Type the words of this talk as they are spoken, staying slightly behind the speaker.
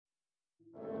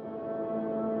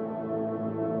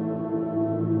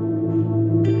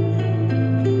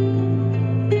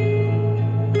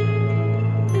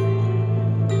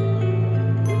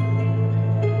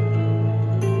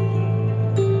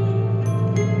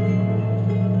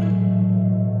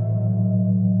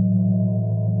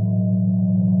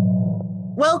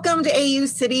Welcome to AU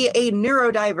City, a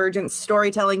neurodivergent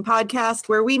storytelling podcast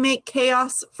where we make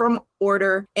chaos from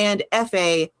order and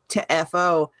FA to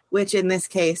FO, which in this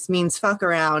case means fuck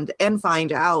around and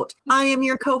find out. I am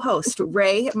your co-host,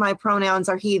 Ray. My pronouns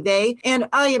are he, they, and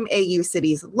I am AU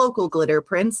City's local glitter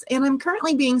prince, and I'm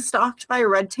currently being stalked by a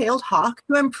red-tailed hawk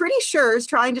who I'm pretty sure is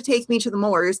trying to take me to the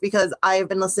moors because I've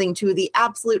been listening to the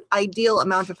absolute ideal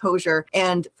amount of Hosier.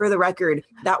 And for the record,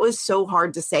 that was so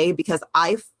hard to say because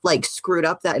I screwed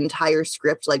up that entire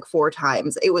script 4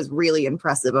 times. It was really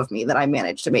impressive of me that I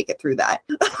managed to make it through that.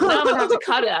 Now I'm gonna have to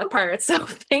cut that part. So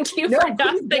thank you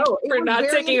for not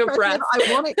taking a breath.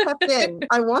 I want it kept in.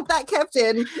 I want that kept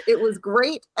in. It was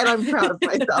great, and I'm proud of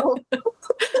myself.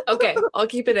 Okay, I'll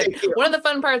keep it in. One of the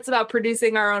fun parts about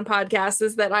producing our own podcast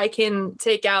is that I can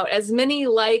take out as many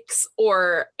likes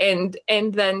and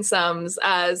then somes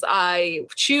as I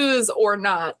choose or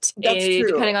not,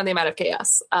 depending on the amount of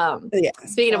chaos.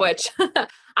 Speaking of which,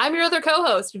 I'm your other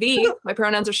co-host, V. My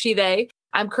pronouns are she, they.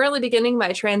 I'm currently beginning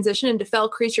my transition into fell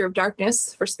creature of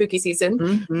darkness for spooky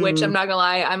season, which I'm not gonna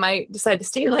lie, I might decide to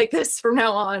stay like this from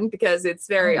now on because it's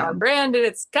very on brand and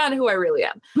it's kind of who I really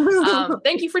am.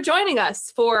 Thank you for joining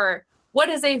us for what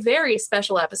is a very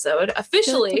special episode,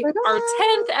 officially our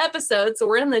 10th episode, so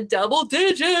we're in the double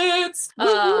digits.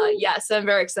 Yes, I'm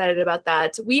very excited about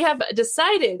that. We have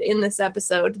decided in this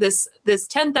episode, this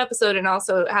 10th episode, and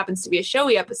also happens to be a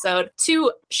showy episode,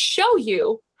 to show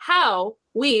you how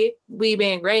we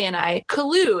being Ray and I,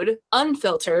 collude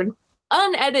unfiltered,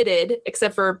 unedited,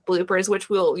 except for bloopers, which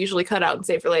we'll usually cut out and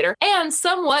save for later, and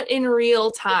somewhat in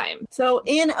real time. So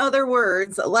in other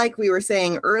words, like we were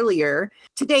saying earlier,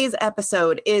 today's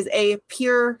episode is a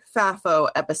pure FAFO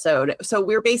episode. So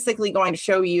we're basically going to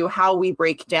show you how we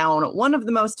break down one of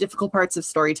the most difficult parts of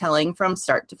storytelling from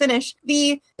start to finish,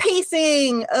 the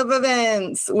pacing of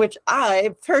events, which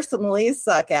I personally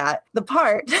suck at, the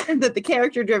part that the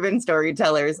character-driven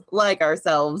storytellers like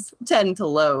ourselves tend to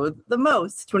loathe the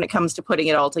most when it comes to putting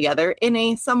it all together in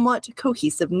a somewhat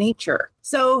cohesive nature.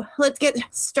 So let's get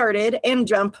started and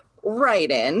jump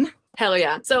right in. Hell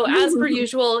yeah. So as per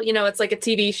usual, it's like a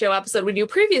TV show episode we do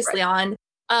previously on.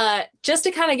 Just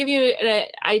to kind of give you an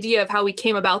idea of how we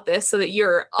came about this so that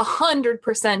you're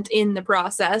 100% in the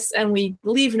process and we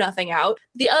leave nothing out.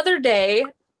 The other day,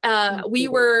 we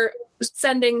were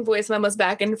sending voice memos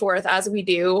back and forth as we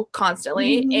do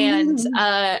constantly. And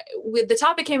the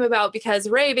topic came about because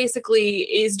Ray basically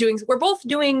we're both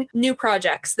doing new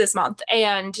projects this month.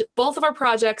 And both of our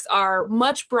projects are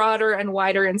much broader and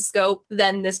wider in scope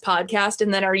than this podcast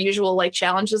and than our usual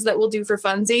challenges that we'll do for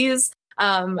funsies.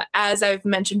 As I've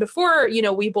mentioned before,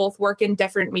 we both work in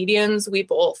different mediums. We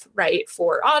both write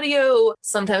for audio.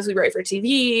 Sometimes we write for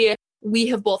TV. We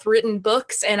have both written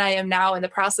books, and I am now in the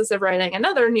process of writing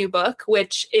another new book,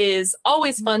 which is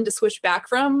always fun to switch back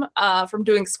from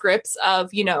doing scripts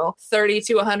of, 30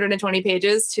 to 120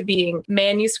 pages to being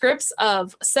manuscripts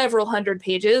of several hundred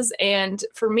pages. And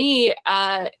for me,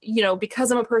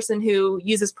 because I'm a person who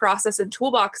uses process and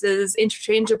toolboxes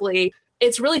interchangeably,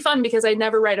 it's really fun because I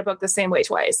never write a book the same way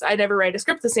twice. I never write a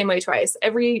script the same way twice.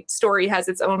 Every story has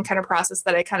its own kind of process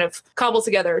that I kind of cobble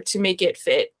together to make it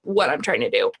fit what I'm trying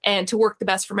to do and to work the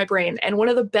best for my brain. And one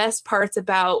of the best parts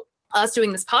about us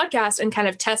doing this podcast and kind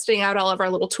of testing out all of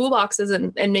our little toolboxes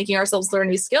and making ourselves learn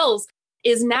new skills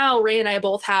is now Ray and I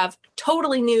both have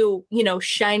totally new,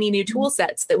 shiny new tool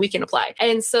sets that we can apply.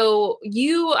 And so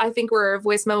I think were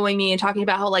voice memoing me and talking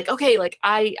about how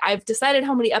I've decided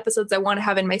how many episodes I want to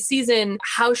have in my season.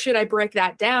 How should I break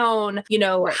that down?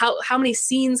 Right. How many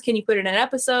scenes can you put in an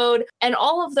episode? And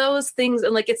all of those things.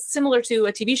 And it's similar to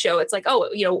a TV show. It's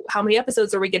how many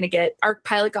episodes are we going to get? Our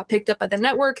pilot got picked up by the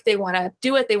network. They want to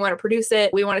do it. They want to produce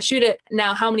it. We want to shoot it.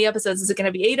 Now, how many episodes? Is it going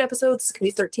to be 8 episodes? Is it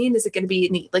going to be 13? Is it going to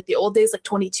be the old days,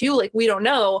 22? We don't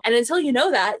know. And until you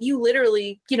know that, you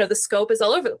literally, the scope is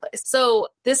all over the place. So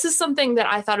this is something that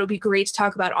I thought it would be great to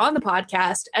talk about on the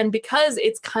podcast. And because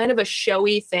it's kind of a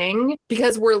showy thing,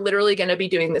 because we're literally going to be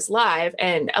doing this live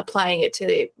and applying it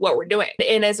to what we're doing.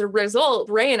 And as a result,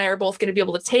 Ray and I are both going to be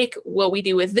able to take what we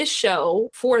do with this show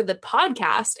for the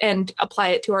podcast and apply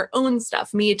it to our own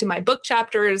stuff, me to my book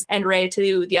chapters and Ray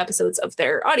to the episodes of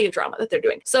their audio drama that they're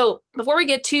doing. So before we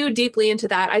get too deeply into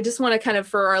that, I just want to kind of,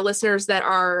 for our listeners that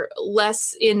are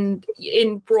less in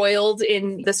and embroiled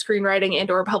in the screenwriting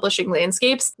and or publishing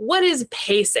landscapes. What is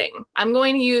pacing? I'm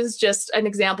going to use just an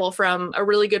example from a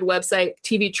really good website,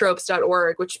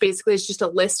 tvtropes.org, which basically is just a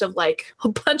list of like a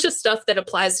bunch of stuff that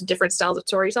applies to different styles of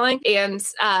storytelling. And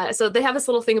so they have this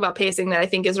little thing about pacing that I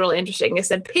think is really interesting. They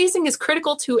said, pacing is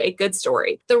critical to a good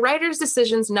story. The writer's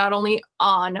decisions not only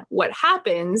on what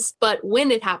happens, but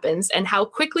when it happens and how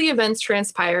quickly events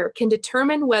transpire can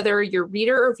determine whether your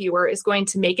reader or viewer is going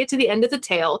to make it to the end of the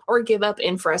tale or give up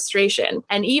in frustration.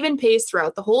 An even pace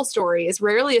throughout the whole story is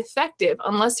rarely effective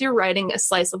unless you're writing a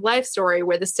slice of life story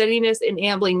where the steadiness and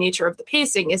ambling nature of the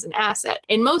pacing is an asset.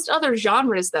 In most other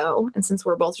genres, though, and since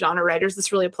we're both genre writers,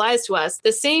 this really applies to us,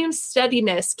 the same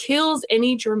steadiness kills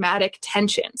any dramatic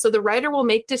tension. So the writer will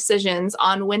make decisions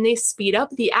on when they speed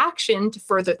up the action to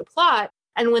further the plot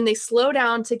and when they slow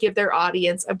down to give their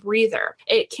audience a breather.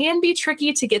 It can be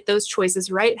tricky to get those choices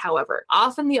right, however.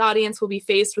 Often the audience will be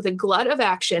faced with a glut of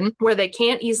action where they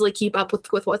can't easily keep up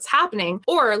with what's happening,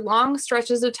 or long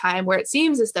stretches of time where it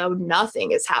seems as though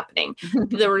nothing is happening.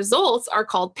 The results are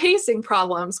called pacing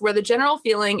problems, where the general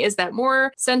feeling is that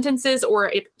more sentences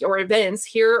or events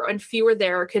here and fewer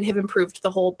there could have improved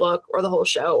the whole book or the whole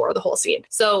show or the whole scene.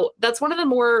 So that's one of the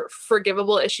more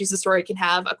forgivable issues a story can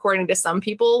have, according to some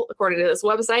people, according to this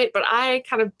website, but I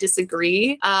kind of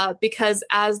disagree because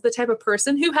as the type of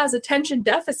person who has attention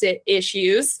deficit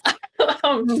issues,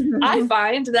 I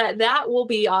find that will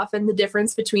be often the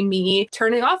difference between me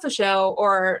turning off a show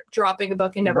or dropping a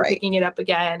book and never picking it up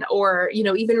again, or, you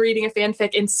know, even reading a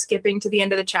fanfic and skipping to the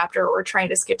end of the chapter or trying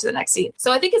to skip to the next scene.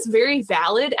 So I think it's very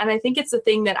valid. And I think it's a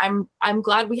thing that I'm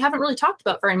glad we haven't really talked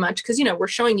about very much because, you know, we're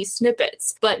showing you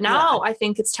snippets, but now I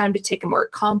think it's time to take a more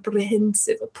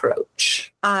comprehensive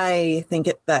approach. I think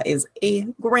that is a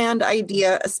grand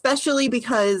idea, especially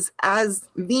because as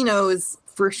V knows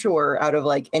for sure out of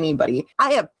like anybody,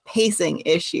 I have pacing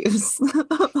issues.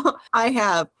 I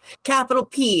have capital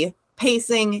P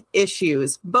pacing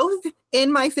issues, both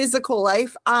in my physical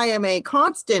life. I am a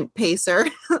constant pacer.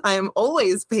 I am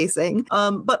always pacing.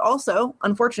 But also,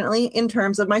 unfortunately, in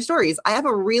terms of my stories, I have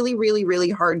a really, really, really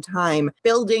hard time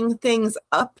building things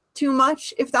up too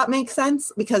much, if that makes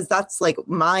sense, because that's like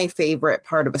my favorite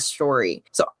part of a story.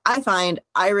 So I find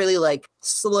I really like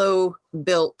slow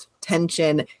built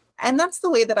tension. And that's the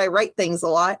way that I write things a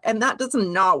lot. And that does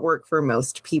not work for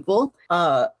most people.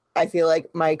 I feel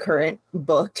like my current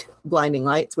book, Blinding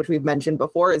Lights, which we've mentioned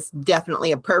before, is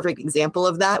definitely a perfect example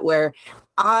of that, where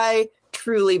I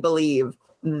truly believe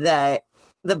that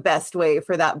the best way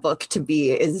for that book to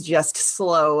be is just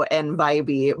slow and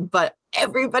vibey. But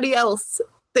everybody else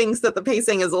thinks that the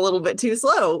pacing is a little bit too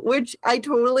slow, which I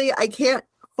can't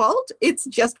fault. It's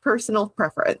just personal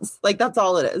preference. Like, that's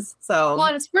all it is. So, well,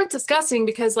 and it's worth discussing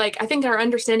because, like, I think our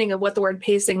understanding of what the word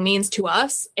pacing means to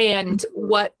us and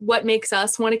what makes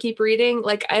us want to keep reading,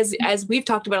 like, as we've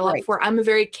talked about a lot before, I'm a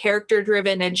very character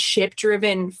driven and ship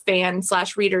driven fan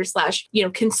 / reader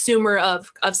 / consumer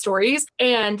of stories.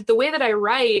 And the way that I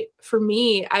write, for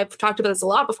me, I've talked about this a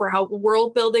lot before, how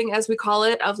world building, as we call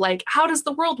it, of like, how does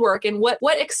the world work and what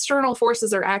external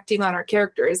forces are acting on our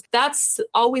characters? That's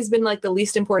always been like the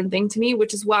least important thing to me,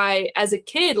 which is why as a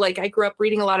kid, like, I grew up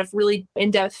reading a lot of really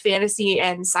in-depth fantasy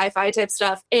and sci-fi type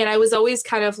stuff. And I was always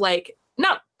kind of like,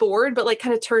 not bored, but like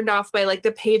kind of turned off by like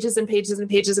the pages and pages and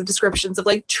pages of descriptions of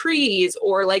like trees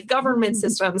or like government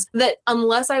systems, that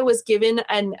unless I was given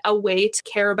a way to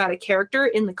care about a character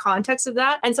in the context of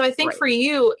that. And so I think for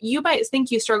you might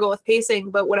think you struggle with pacing,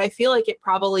 but what I feel like it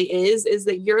probably is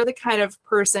that you're the kind of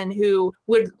person who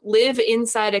would live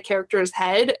inside a character's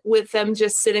head with them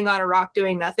just sitting on a rock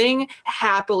doing nothing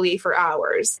happily for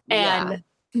hours. And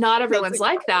not everyone's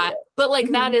like that, but like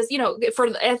that is,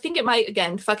 I think it might,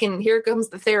 again, fucking here comes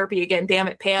the therapy again, damn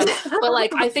it, Pam. But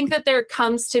like, I think that there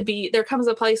comes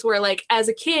a place where, like, as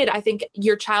a kid, I think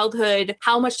your childhood,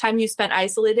 how much time you spent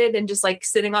isolated and just like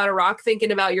sitting on a rock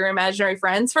thinking about your imaginary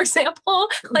friends, for example,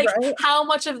 like how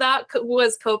much of that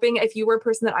was coping if you were a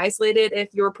person that isolated,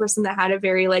 if you were a person that had a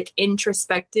very like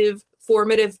introspective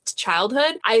formative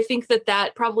childhood. I think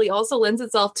that probably also lends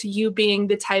itself to you being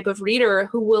the type of reader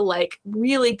who will like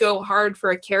really go hard for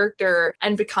a character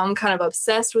and become kind of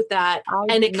obsessed with that.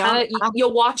 And it kind of,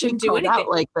 you'll watch him do anything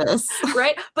like this.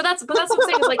 Right. But that's what I'm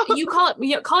saying is, like, you call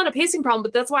it a pacing problem,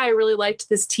 but that's why I really liked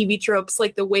this TV tropes,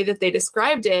 like the way that they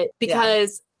described it,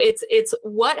 because It's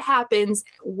what happens,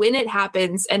 when it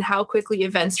happens, and how quickly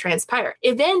events transpire.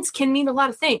 Events can mean a lot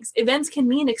of things. Events can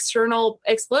mean external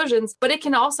explosions, but it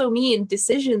can also mean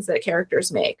decisions that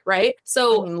characters make, right?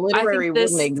 So literary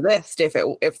wouldn't exist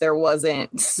if there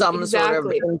wasn't some sort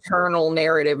of internal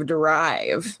narrative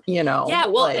drive, Yeah,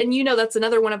 well, and that's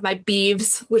another one of my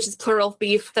beeves, which is plural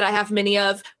beef that I have many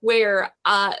of, where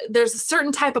there's a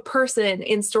certain type of person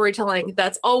in storytelling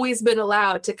that's always been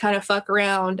allowed to kind of fuck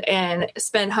around and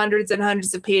spend hundreds and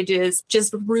hundreds of pages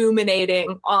just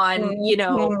ruminating on,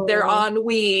 their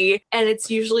ennui. And it's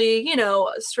usually, a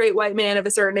straight white man of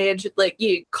a certain age, like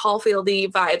you Caulfield-y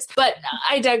vibes. But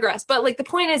I digress. But like the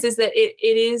point is that it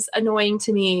is annoying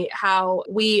to me how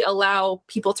we allow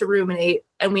people to ruminate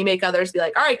and we make others be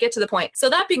like, all right, get to the point. So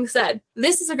that being said,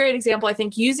 this is a great example, I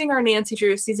think, using our Nancy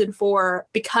Drew season 4,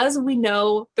 because we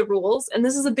know the rules. And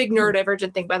this is a big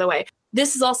neurodivergent thing, by the way.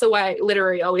 This is also why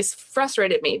literary always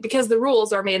frustrated me, because the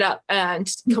rules are made up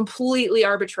and completely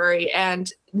arbitrary,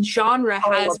 and genre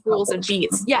has rules and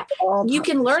beats. Yeah, you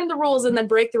can learn the rules and then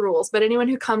break the rules. But anyone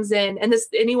who comes in, and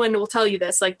anyone will tell you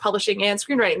this, like publishing and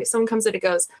screenwriting, someone comes in and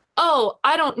goes, oh,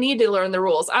 I don't need to learn the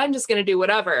rules, I'm just going to do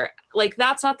whatever. Like,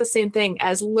 that's not the same thing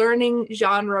as learning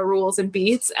genre rules and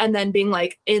beats and then being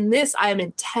like, in this, I'm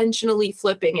intentionally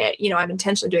flipping it. I'm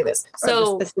intentionally doing this.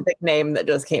 So the specific name that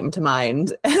just came to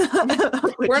mind.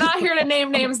 We're not here to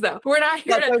name names, though. We're not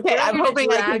here to. Okay. I'm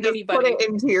hoping I can just put it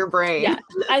into your brain. Yeah,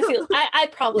 I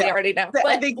probably already know. But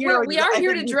I think we are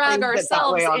here to drag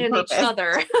ourselves and each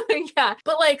other. Yeah,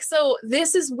 but so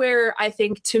this is where I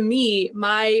think, to me,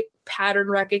 my pattern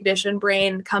recognition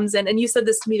brain comes in. And you said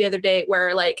this to me the other day, where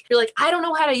you're like, I don't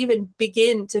know how to even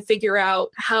begin to figure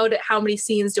out how many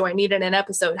scenes do I need in an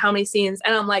episode? How many scenes?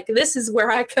 And I'm like, this is where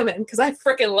I come in, because I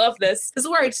freaking love this. This is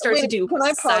where I start to do. Can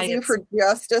I pause you for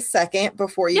just a second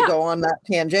before you go on that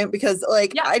tangent? Because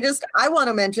I want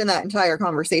to mention that entire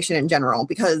conversation in general,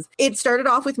 because it started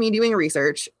off with me doing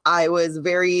research. I was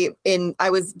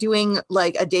doing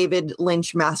like a David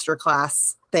Lynch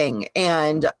masterclass thing.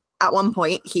 And at one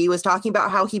point, he was talking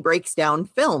about how he breaks down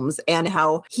films and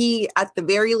how he, at the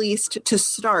very least,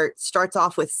 starts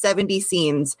off with 70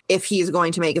 scenes if he's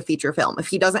going to make a feature film. If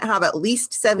he doesn't have at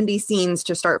least 70 scenes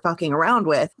to start fucking around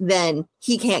with, then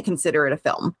he can't consider it a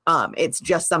film. It's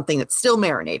just something that's still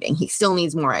marinating. He still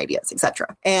needs more ideas,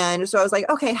 etc. And so I was like,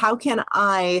 okay, how can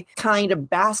I kind of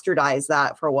bastardize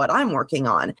that for what I'm working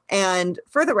on? And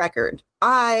for the record,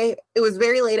 it was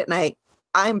very late at night.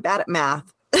 I'm bad at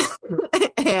math.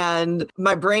 And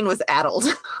my brain was addled.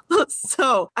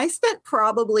 So I spent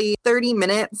probably 30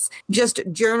 minutes just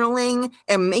journaling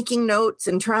and making notes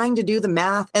and trying to do the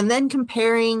math and then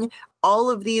comparing all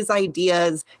of these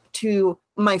ideas to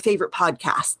my favorite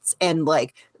podcasts and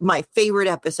like my favorite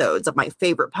episodes of my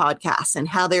favorite podcasts and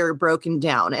how they were broken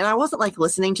down. And I wasn't like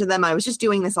listening to them. I was just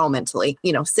doing this all mentally,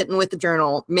 sitting with the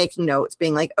journal, making notes,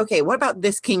 being like, okay, what about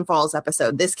this King Falls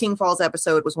episode? This King Falls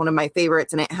episode was one of my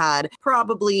favorites, and it had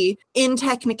probably, in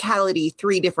technicality,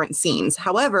 3 different scenes.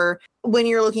 However, when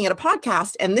you're looking at a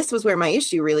podcast, and this was where my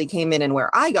issue really came in and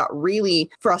where I got really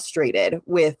frustrated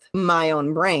with my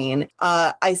own brain,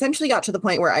 I essentially got to the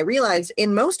point where I realized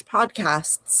in most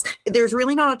podcasts, there's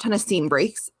really not a ton of scene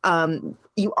breaks.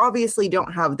 You obviously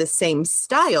don't have the same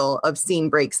style of scene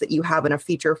breaks that you have in a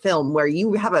feature film, where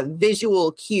you have a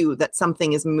visual cue that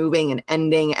something is moving and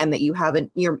ending and that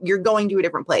you're going to a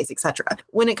different place, etc.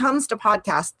 When it comes to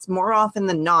podcasts, more often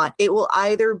than not, it will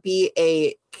either be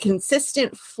a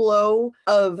consistent flow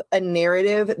of a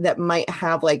narrative that might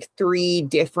have like 3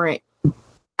 different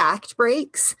act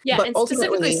breaks. Yeah, but and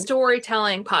specifically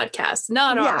storytelling podcasts,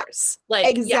 not ours. Like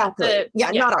exactly.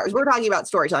 Not ours. We're talking about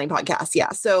storytelling podcasts. Yeah.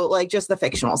 So like just the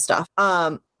fictional stuff.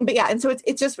 But yeah, and so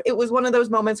it was one of those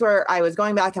moments where I was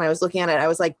going back and I was looking at it. I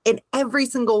was like, in every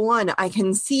single one, I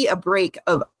can see a break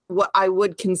of what I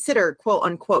would consider quote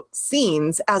unquote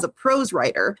scenes as a prose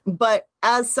writer. But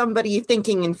as somebody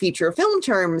thinking in feature film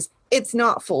terms, it's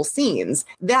not full scenes.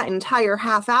 That entire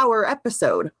half-hour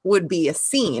episode would be a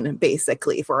scene,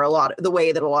 basically, for a lot of the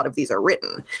way that a lot of these are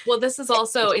written. Well, this is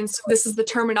also this is the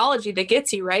terminology that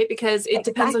gets you, right? Because it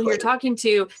depends on who you're talking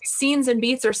to. Scenes and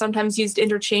beats are sometimes used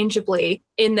interchangeably,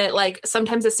 in that, like,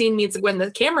 sometimes a scene means when the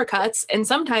camera cuts, and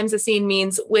sometimes a scene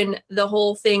means when the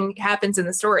whole thing happens in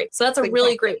the story. So that's a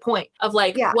really great point of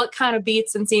like, what kind of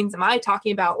beats and scenes am I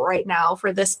talking about right now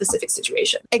for this specific situation?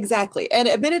 situation. Exactly. And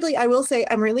admittedly, I will say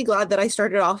I'm really glad that I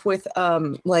started off with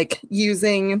like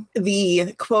using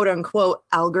the quote unquote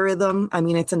algorithm. I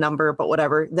mean, it's a number, but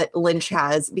whatever, that Lynch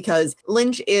has, because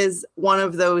Lynch is one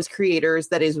of those creators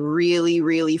that is really,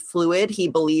 really fluid. He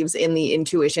believes in the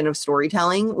intuition of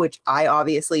storytelling, which I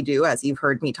obviously do, as you've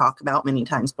heard me talk about many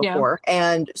times before.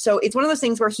 Yeah. And so it's one of those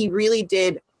things where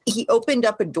he opened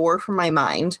up a door for my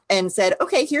mind and said,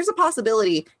 okay, here's a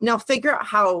possibility. Now figure out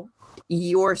how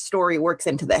your story works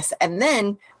into this. And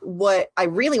then what I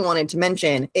really wanted to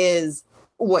mention is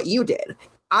what you did.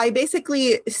 I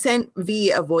basically sent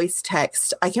V a voice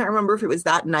text. I can't remember if it was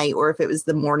that night or if it was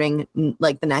the morning,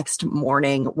 like the next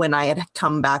morning when I had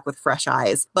come back with fresh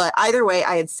eyes. But either way,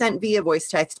 I had sent V a voice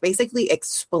text basically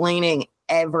explaining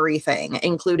everything,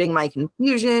 including my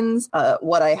confusions,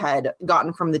 what I had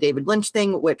gotten from the David Lynch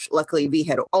thing, which luckily V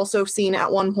had also seen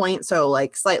at one point. So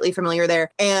like slightly familiar there.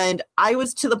 And I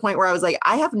was to the point where I was like,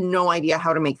 I have no idea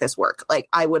how to make this work. Like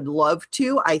I would love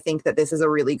to. I think that this is a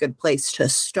really good place to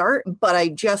start, but I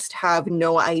just have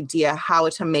no idea how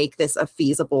to make this a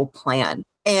feasible plan.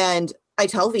 And I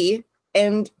tell V,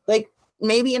 and like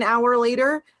maybe an hour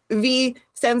later, V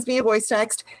sends me a voice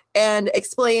text and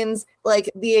explains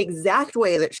like the exact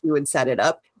way that she would set it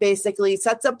up, basically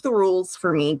sets up the rules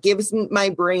for me, gives my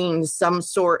brain some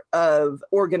sort of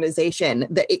organization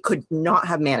that it could not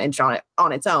have managed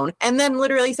on its own. And then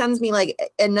literally sends me like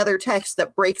another text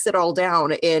that breaks it all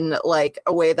down in like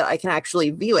a way that I can actually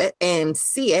view it and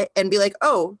see it and be like,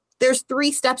 oh, there's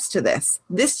 3 steps to this.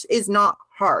 This is not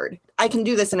hard. I can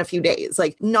do this in a few days,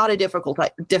 like not a difficult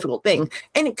thing.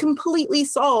 And it completely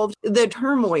solved the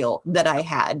turmoil that I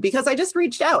had because I just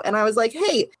reached out and I was like,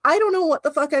 hey, I don't know what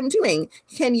the fuck I'm doing.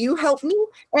 Can you help me?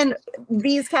 And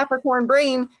V's Capricorn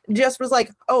brain just was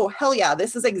like, oh, hell yeah,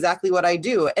 this is exactly what I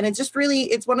do. And it's just really,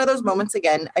 it's one of those moments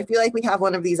again. I feel like we have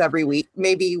one of these every week,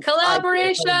 maybe.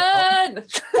 Collaboration. Yeah,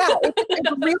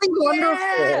 it's really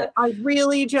wonderful. Yeah. I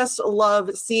really just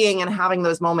love seeing and having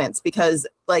those moments because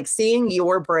like seeing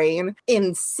your brain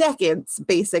in seconds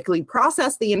basically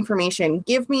process the information,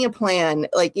 give me a plan,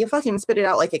 like you fucking spit it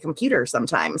out like a computer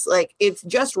sometimes. Like it's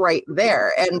just right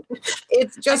there. And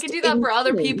it's just I can do that for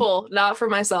other people, not for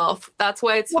myself. That's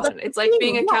why it's fun. It's like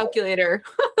being a calculator.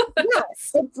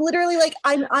 Yes, it's literally like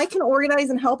I can organize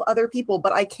and help other people,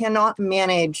 but I cannot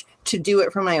manage to do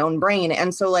it from my own brain.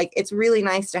 And so like it's really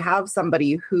nice to have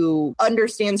somebody who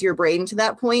understands your brain to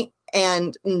that point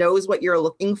and knows what you're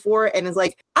looking for and is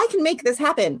like, I can make this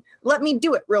happen. Let me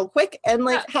do it real quick and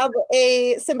like have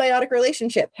a symbiotic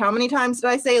relationship. How many times did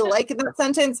I say like in that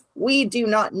sentence? We do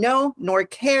not know nor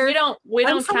care. We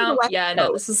don't count. Yeah,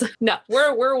 no, this is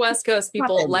we're West Coast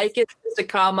people. Like it's just a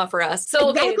comma for us.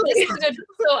 So okay, this is good.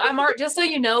 So I'm just so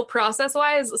you know, process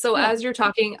wise. So as you're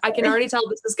talking, I can already tell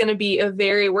this is going to be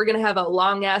we're going to have a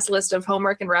long ass list of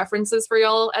homework and references for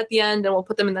y'all at the end, and we'll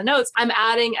put them in the notes. I'm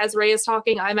adding as Ray is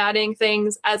talking. I'm adding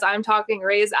things as I'm talking.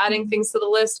 Ray is adding things to the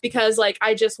list because like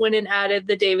I just went and added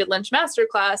the David Lynch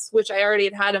masterclass, which I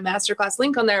already had a masterclass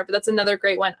link on there, but that's another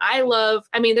great one.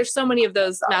 There's so many of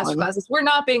those masterclasses. We're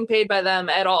not being paid by them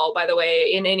at all, by the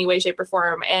way, in any way, shape, or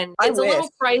form. And it's a little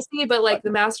pricey, but like the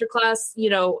masterclass, you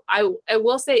know, I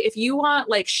will say if you want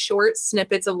like short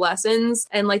snippets of lessons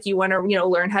and like you want to, you know,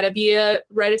 learn how to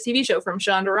write a TV show from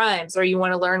Shonda Rhimes, or you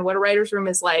want to learn what a writer's room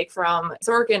is like from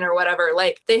Sorkin or whatever,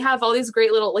 like they have all these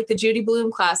great little, like the Judy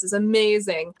Blume class is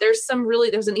amazing. There's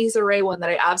an Issa Rae one that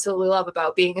I absolutely love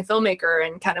about being a filmmaker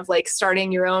and kind of like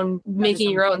starting your own, making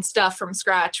your own stuff from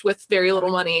scratch with very little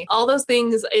money. All those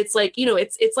things, it's like, you know,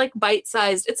 it's like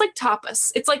bite-sized. It's like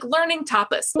tapas. It's like learning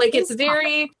tapas. Like it's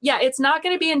it's not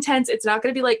going to be intense. It's not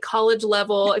going to be like college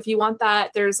level. If you want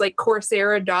that, there's like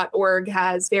Coursera.org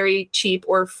has very cheap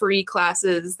or free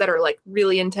classes that are like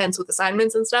really intense with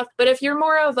assignments and stuff. But if you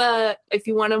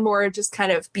want to more just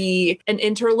kind of be an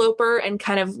interloper and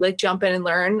kind of like jump in and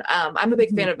learn, I'm a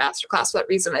big fan of masterclass for that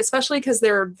reason, especially because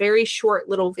they're very short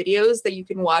little videos that you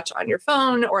can watch on your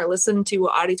phone or listen to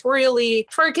auditorially.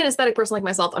 For a kinesthetic person like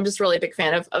myself, I'm just really a big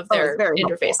fan of their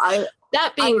interface.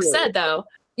 That being said, though,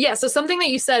 yeah, so something that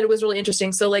you said was really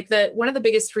interesting. So like one of the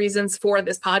biggest reasons for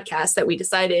this podcast that we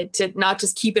decided to not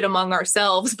just keep it among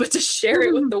ourselves, but to share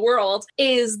it with the world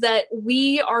is that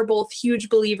we are both huge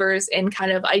believers in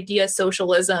kind of idea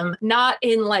socialism, not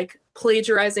in like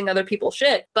plagiarizing other people's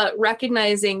shit, but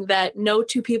recognizing that no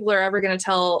two people are ever going to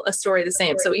tell a story the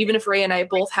same. So even if Ray and I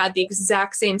both had the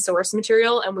exact same source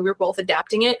material and we were both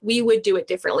adapting it, we would do it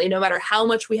differently, no matter how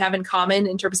much we have in common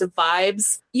in terms of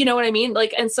vibes. You know what I mean?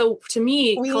 Like, and so to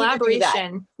me,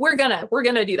 collaboration, we're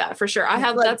gonna do that for sure. I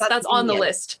have that's on the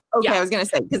list. Okay, I was gonna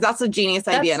say, because that's a genius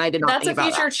idea, and I did not think about that.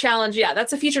 That's a future challenge. Yeah,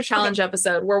 that's a future challenge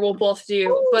episode where we'll both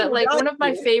do. But like one of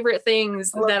my favorite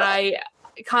things that I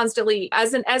constantly,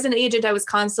 as an agent, I was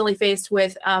constantly faced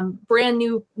with brand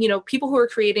new, people who are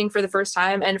creating for the first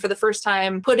time, and for the first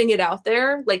time putting it out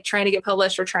there, like trying to get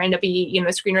published or trying to be,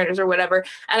 screenwriters or whatever.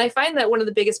 And I find that one of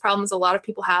the biggest problems a lot of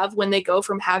people have when they go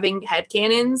from having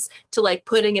headcanons to like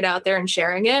putting it out there and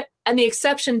sharing it. And the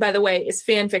exception, by the way, is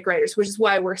fanfic writers, which is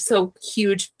why we're so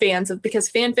huge fans of, because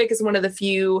fanfic is one of the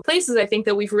few places I think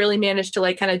that we've really managed to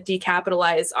like kind of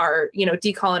decapitalize our,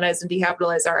 decolonize and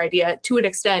decapitalize our idea to an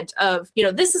extent of,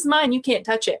 this is mine, you can't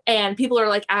touch it. And people are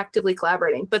like actively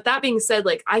collaborating. But that being said,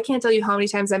 like, I can't tell you how many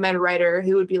times I met a writer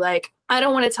who would be like, I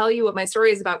don't want to tell you what my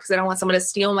story is about because I don't want someone to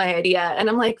steal my idea. And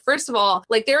I'm like, first of all,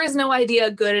 like, there is no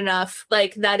idea good enough,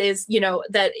 like, that is,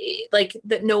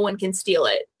 that no one can steal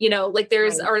it, like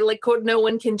there's, or like, quote, no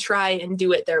one can try and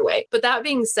do it their way. But that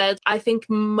being said, I think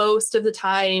most of the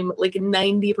time, like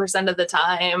 90% of the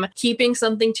time, keeping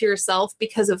something to yourself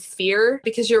because of fear,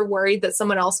 because you're worried that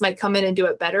someone else might come in and do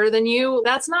it better than you,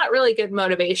 that's not really good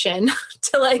motivation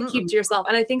to like keep to yourself.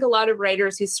 And I think a lot of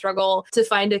writers who struggle to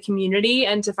find a community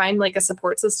and to find like a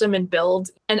support system and build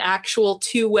an actual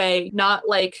two-way, not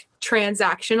like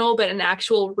transactional, but an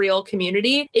actual real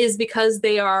community, is because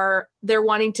they're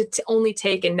wanting to only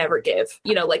take and never give,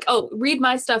 like, oh, read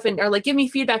my stuff and, or like, give me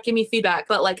feedback.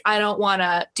 But like, I don't want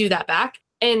to do that back.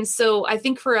 And so I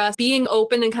think for us, being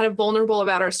open and kind of vulnerable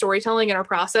about our storytelling and our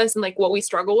process and like what we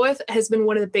struggle with has been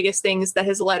one of the biggest things that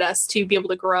has led us to be able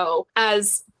to grow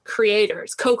as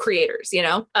creators, co-creators,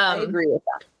 I agree with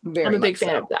that. I'm a big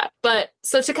fan of that. But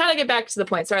so to kind of get back to the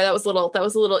point, sorry, that was a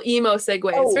little emo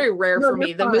segue. It's very rare for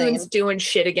me. The moon's doing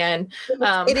shit again.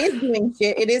 It is doing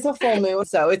shit. It is a full moon,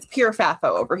 so it's pure FAFO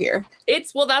over here.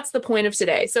 That's the point of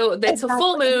today. So it's a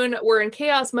full moon. We're in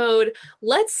chaos mode.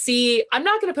 Let's see. I'm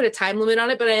not going to put a time limit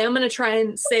on it, but I am going to try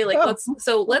and say like,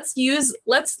 let's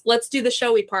do the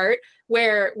showy part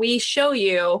where we show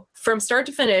you from start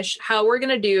to finish how we're going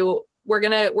to do. We're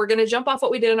gonna jump off what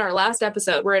we did in our last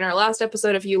episode. We're in our last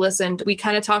episode. If you listened, we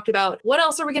kind of talked about what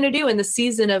else are we gonna do in the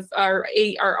season of our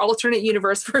alternate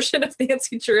universe version of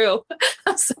Nancy Drew.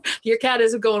 So your cat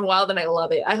is going wild, and I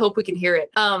love it. I hope we can hear it.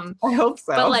 I hope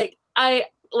so. But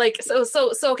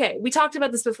okay, we talked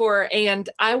about this before, and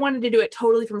I wanted to do it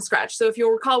totally from scratch. So if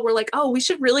you'll recall, we're like, oh, we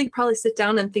should really probably sit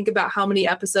down and think about how many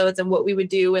episodes and what we would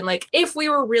do. And like, if we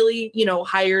were really,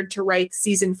 hired to write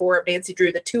season 4 of Nancy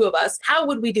Drew, the two of us, how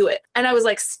would we do it? And I was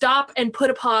like, stop and put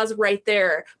a pause right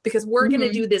there, because we're going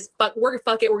to do this, but we're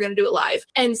going to do it live.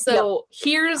 And so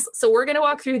we're going to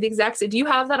walk through the exact, do you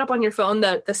have that up on your phone,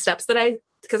 the steps that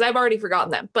because I've already forgotten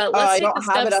them, but let's take the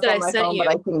steps that I sent you. But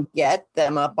I can get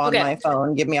them up on my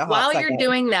phone. Give me a hot second. While you're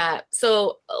doing that,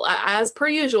 so as per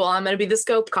usual, I'm going to be the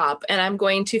scope cop, and I'm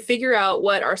going to figure out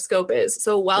what our scope is.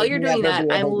 So while you're doing that,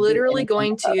 I'm literally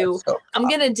going to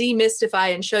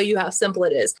demystify and show you how simple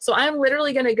it is. So I'm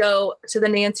literally going to go to the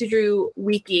Nancy Drew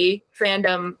wiki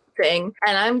fandom thing,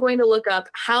 and I'm going to look up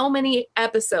how many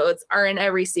episodes are in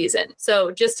every season. So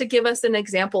just to give us an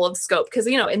example of scope, because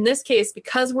in this case,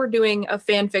 because we're doing a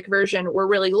fanfic version, we're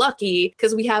really lucky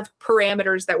because we have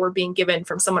parameters that we're being given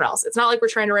from someone else. It's not like we're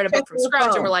trying to write a book from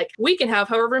scratch and we're like, we can have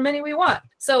however many we want.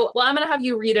 So I'm going to have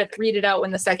you read it out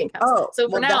when the second comes. So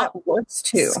for now, that works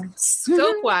too.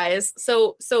 Scope wise,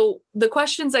 so the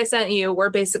questions I sent you were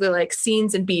basically like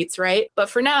scenes and beats, right? But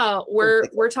for now,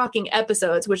 we're talking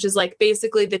episodes, which is like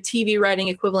basically the TV writing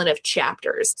equivalent of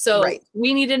chapters. So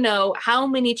we need to know how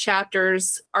many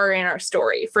chapters are in our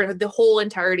story for the whole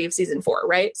entirety of season 4,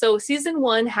 right? So season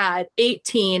 1 had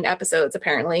 18 episodes,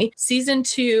 apparently. Season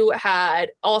 2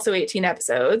 had also 18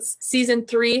 episodes. Season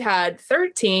 3 had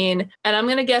 13. And I'm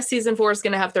going to guess season 4 is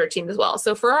going to have 13 as well.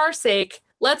 So for our sake,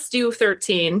 let's do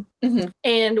 13. Mm-hmm.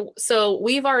 And so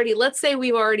let's say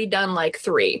we've already done like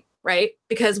 3. Right?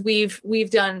 Because we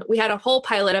had a whole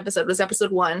pilot episode, was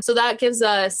episode 1. So that gives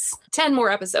us 10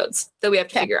 more episodes that we have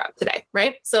to figure out today.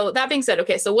 Right? So that being said,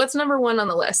 okay, so what's number 1 on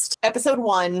the list? Episode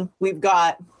 1, we've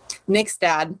got Nick's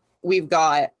dad. We've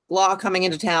got Law coming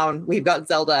into town. We've got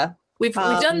Zelda. We've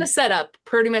done the setup,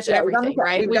 pretty much everything,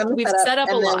 right? We've set up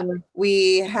a lot.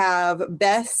 We have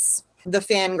Bess, the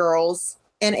fangirls,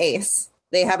 and Ace.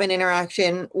 They have an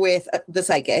interaction with the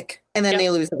psychic, and then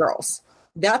they lose the girls.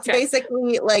 That's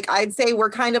basically like, I'd say we're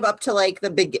kind of up to like the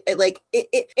big, like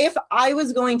if I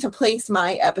was going to place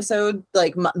my episode,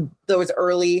 like those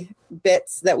early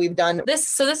bits that we've done.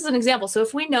 This is an example. So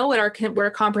if we know what our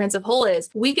comprehensive whole is,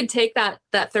 we could take that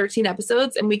 13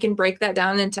 episodes and we can break that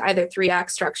down into either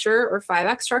 3-act structure or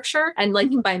 5-act structure. And like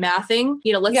by mathing,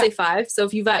 let's say 5. So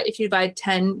if you divide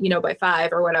 10, by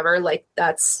 5 or whatever, like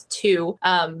that's 2.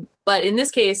 But in this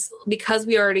case, because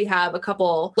we already have a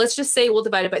couple, let's just say we'll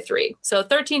divide it by 3. So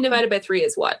 13 divided by 3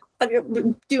 is what?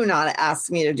 Do not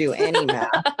ask me to do any math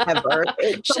ever.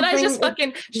 Should I just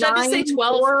say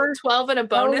 12 and a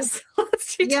bonus?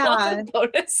 Let's do 12 and a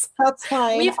bonus. That's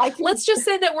fine. Let's just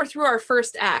say that we're through our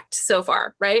first act so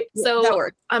far, right? So that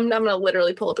works. I'm going to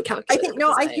literally pull up a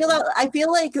calculator. I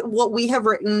feel like what we have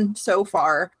written so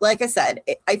far, like I said,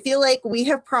 I feel like we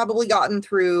have probably gotten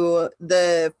through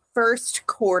the first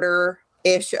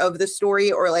quarter-ish of the story,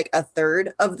 or like a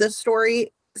third of the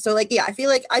story. So like, I feel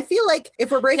like if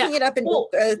we're breaking it up into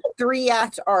a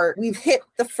 3-act arc, we've hit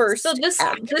the first. So this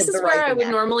act is where I would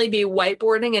normally be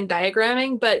whiteboarding and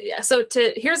diagramming. But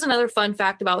here's another fun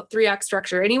fact about 3-act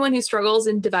structure. Anyone who struggles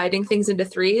in dividing things into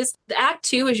 3s, the act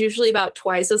 2 is usually about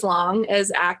twice as long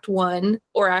as act 1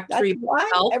 or act 3. Why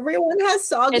everyone has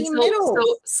soggy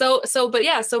middles. So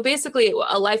basically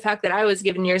a life hack that I was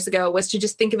given years ago was to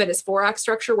just think of it as 4-act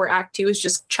structure, where act 2 is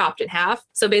just chopped in half.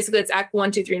 So basically it's act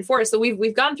 1, 2, 3, and 4. So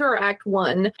we've gone through our act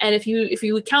 1, and if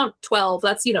you count 12,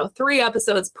 that's 3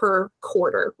 episodes per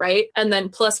quarter, right? And then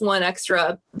plus 1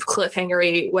 extra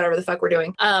cliffhangery, whatever the fuck we're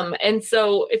doing. And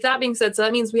so if that being said, so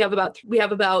that means we have about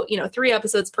 3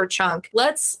 episodes per chunk.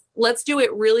 Let's do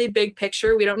it really big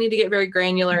picture. We don't need to get very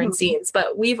granular in scenes,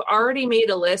 but we've already made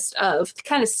a list of the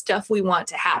kind of stuff we want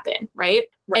to happen, right?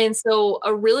 And so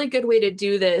a really good way to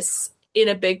do this in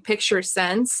a big picture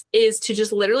sense is to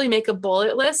just literally make a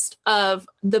bullet list of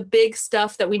the big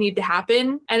stuff that we need to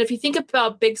happen. And if you think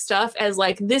about big stuff as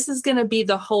like, this is going to be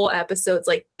the whole episode's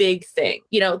like big thing,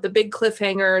 the big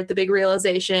cliffhanger, the big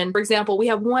realization. For example, we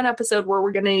have one episode where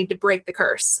we're going to need to break the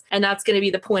curse, and that's going to be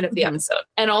the point of the episode.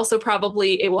 And also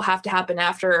probably it will have to happen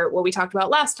after what we talked about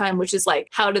last time, which is like,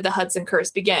 how did the Hudson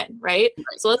curse begin? Right.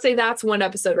 So let's say that's one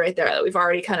episode right there that we've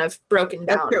already kind of broken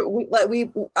down. That's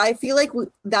true. I feel like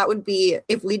that would be,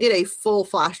 if we did a full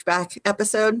flashback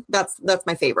episode, that's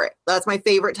my favorite. That's my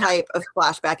favorite type of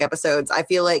flashback episodes. I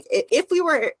feel like if we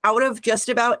were out of just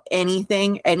about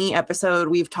anything, any episode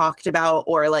we've talked about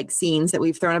or like scenes that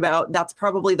we've thrown about, that's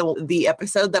probably the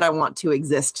episode that I want to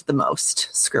exist the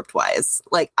most script wise.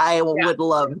 Like I would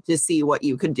love to see what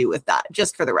you could do with that,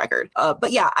 just for the record.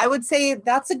 But yeah, I would say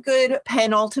that's a good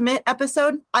penultimate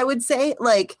episode. I would say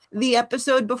like the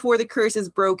episode before the curse is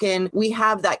broken, we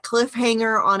have that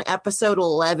cliffhanger on episode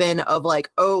 11 of like,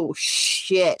 oh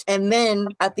shit. And then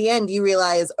at the end you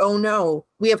realize, oh no,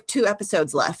 we have 2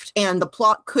 episodes left and the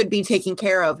plot could be taken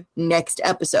care of next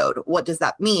episode. What does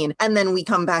that mean? And then we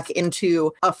come back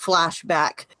into a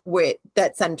flashback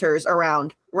that centers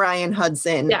around Ryan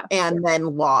Hudson and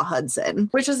then Law Hudson.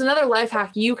 Which is another life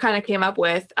hack you kind of came up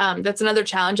with. That's another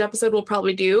challenge episode we'll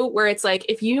probably do, where it's like,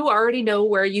 if you already know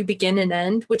where you begin and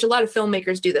end, which a lot of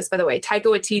filmmakers do this, by the way. Taika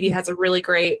Waititi has a really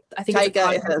great, I think it's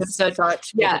a episode.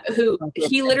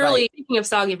 He literally, speaking of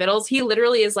soggy middles, he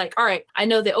literally is like, all right, I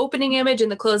know the opening image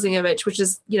and the closing image, which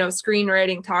is,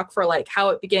 screenwriting talk for like how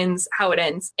it begins, how it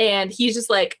ends. And he's just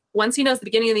like, once he knows the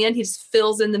beginning and the end, he just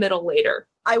fills in the middle later.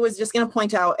 I was just going to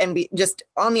point out, and be just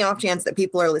on the off chance that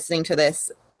people are listening to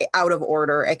this out of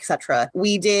order, etc.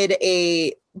 We did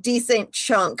a decent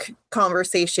chunk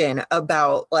conversation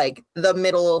about like the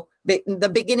middle,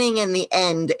 the beginning and the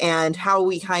end, and how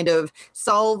we kind of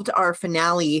solved our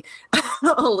finale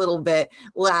a little bit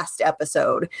last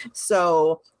episode.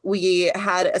 So we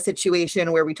had a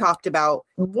situation where we talked about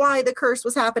why the curse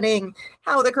was happening,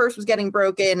 how the curse was getting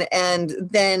broken, and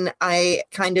then I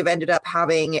kind of ended up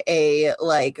having a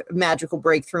like magical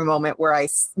breakthrough moment where I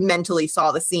mentally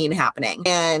saw the scene happening.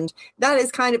 And that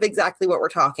is kind of exactly what we're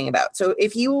talking about. So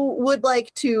if you would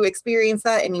like to experience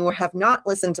that and you have not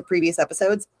listened to previous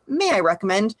episodes, may I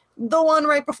recommend the one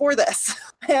right before this?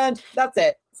 And that's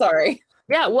it. Sorry.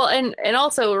 Yeah, well, and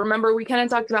also remember, we kind of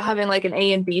talked about having like an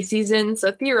A and B season.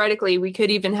 So theoretically, we could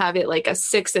even have it like a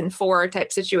 6 and 4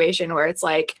 type situation where it's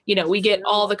like, we get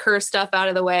all the curse stuff out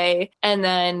of the way, and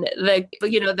then the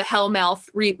Hellmouth,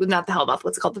 not the Hellmouth,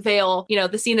 what's it called? The Veil,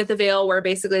 the scene at the Veil where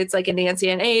basically it's like a Nancy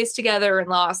and Ace together and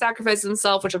Law sacrifices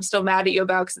himself, which I'm still mad at you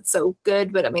about because it's so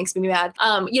good, but it makes me mad.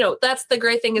 That's the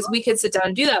great thing is we could sit down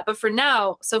and do that. But for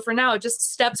now,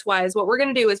 just steps wise, what we're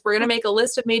going to do is we're going to make a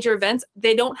list of major events.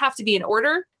 They don't have to be in order.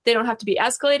 order. They don't have to be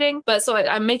escalating. But so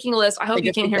I'm making a list. I hope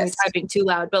you can't hear me typing too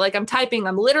loud, but like I'm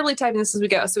literally typing this as we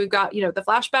go. So we've got, the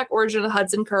flashback origin of the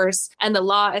Hudson Curse and the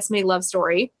Law Esme love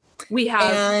story. We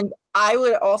have. And I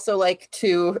would also like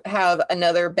to have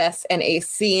another Bess and Ace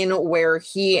scene where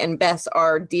he and Bess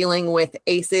are dealing with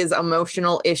Ace's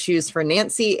emotional issues for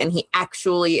Nancy, and he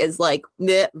actually is like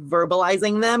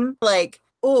verbalizing them. Like,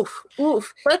 oof.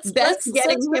 Let's put that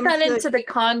into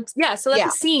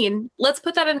the scene. Let's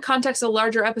put that in context of a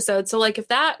larger episode. So like if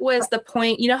that was the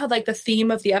point, you know how like the theme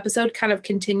of the episode kind of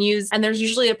continues and there's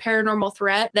usually a paranormal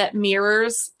threat that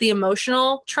mirrors the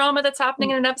emotional trauma that's happening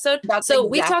in an episode.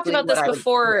 We talked about this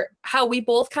before, how we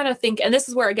both kind of think, and this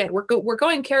is where again we're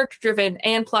going character driven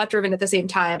and plot driven at the same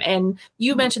time. And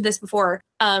you mentioned this before.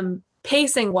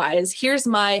 Pacing wise, here's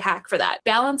my hack for that.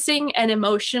 Balancing and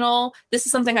emotional. This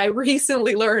is something I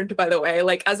recently learned, by the way,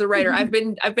 like as a writer. I've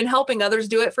been helping others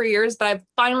do it for years, but I've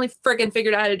finally friggin'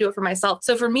 figured out how to do it for myself.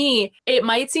 So for me, it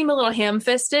might seem a little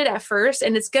ham-fisted at first,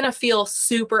 and it's gonna feel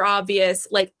super obvious,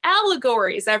 like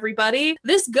allegories, everybody.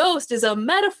 This ghost is a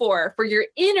metaphor for your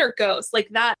inner ghost, like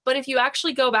that. But if you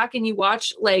actually go back and you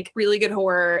watch like really good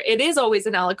horror, it is always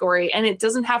an allegory, and it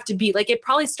doesn't have to be like, it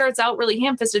probably starts out really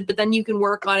ham-fisted, but then you can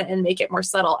work on it and make it more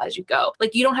subtle as you go.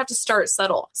 Like you don't have to start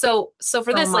subtle. So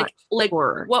for this, like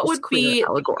what would be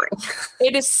allegory?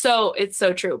 It's so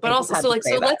true. But also, so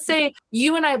let's say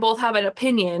you and I both have an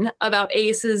opinion about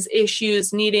Ace's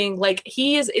issues needing, like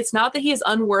it's not that he is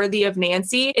unworthy of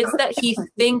Nancy, it's that he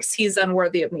thinks he's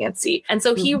unworthy of Nancy. And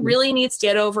so he really needs to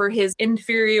get over his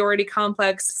inferiority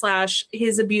complex /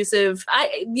 his abusive,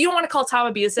 you don't want to call Tom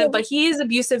abusive, but he is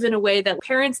abusive in a way that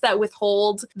parents that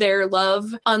withhold their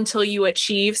love until you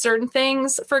achieve certain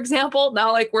things, for example,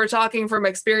 not like we're talking from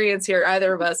experience here,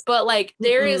 either of us, but like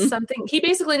there is something, he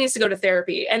basically needs to go to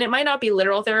therapy, and it might not be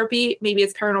literal therapy, maybe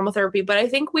it's paranormal therapy, but I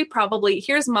think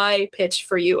here's my pitch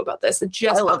for you about this. It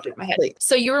just popped in my head.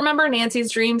 So you remember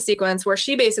Nancy's dream sequence where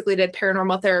she basically did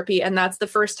paranormal therapy, and that's the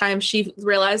first time she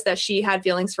realized that she had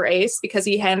feelings for Ace because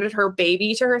he handed her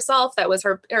baby to herself. That was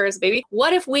her baby.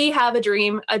 What if we have a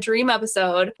dream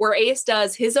episode where Ace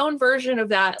does his own version of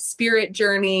that spirit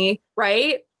journey,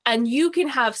 right? And you can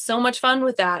have so much fun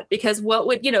with that, because what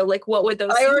would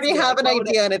those? I already have an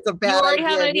idea, and it's a bad idea. You already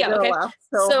have an idea. Okay.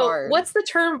 So what's the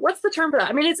term for that?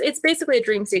 I mean, it's basically a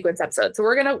dream sequence episode. So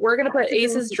we're gonna put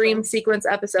Ace's dream sequence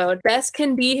episode. Bess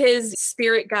can be his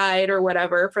spirit guide or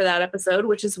whatever for that episode,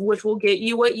 which will get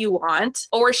you what you want.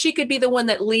 Or she could be the one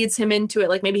that leads him into it.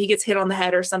 Like maybe he gets hit on the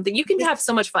head or something. You can have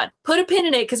so much fun. Put a pin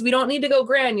in it, because we don't need to go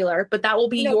granular, but that will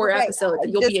be your episode that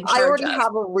you'll be in charge of. I already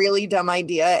have a really dumb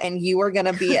idea, and you are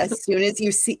gonna be as soon as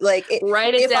you see, like,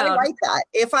 write it down.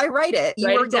 If I write it,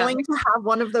 you are going to have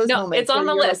one of those moments. It's on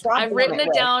the list. I've written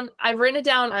it down.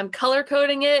 I'm color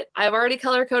coding it. I've already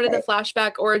color coded the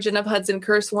flashback origin of Hudson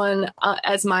Curse one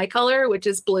as my color, which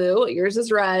is blue. Yours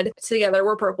is red. Together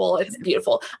we're purple. It's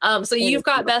beautiful. So you've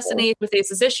got Bess and Ace with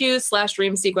Ace's issues /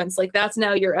 dream sequence. Like that's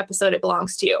now your episode. It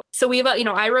belongs to you. So we've,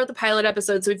 I wrote the pilot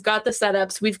episode. So we've got the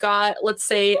setups. We've got, let's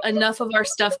say, enough of our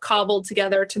stuff cobbled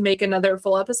together to make another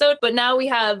full episode. But now we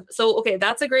have, okay,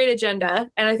 that's a great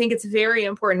agenda. And I think it's very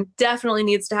important. Definitely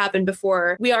needs to happen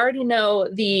before. We already know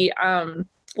the,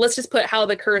 let's just put how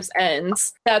the curse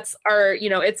ends. That's our,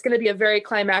 it's going to be a very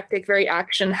climactic, very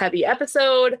action heavy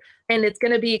episode. And it's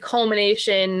going to be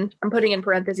culmination, I'm putting in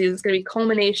parentheses, it's going to be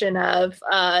culmination of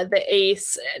the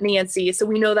Ace Nancy. So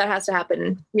we know that has to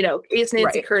happen, Ace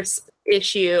Nancy curse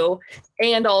issue,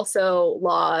 and also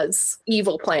Law's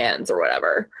evil plans or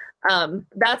whatever.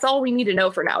 That's all we need to know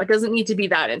for now. It doesn't need to be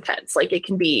that intense. Like it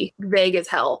can be vague as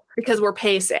hell, because we're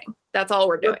pacing. That's all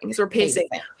we're doing is we're pacing.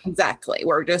 Exactly.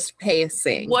 We're just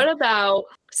pacing. What about,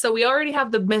 so we already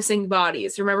have the missing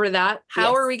bodies. Remember that?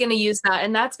 How are we going to use that?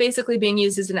 And that's basically being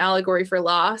used as an allegory for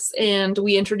loss. And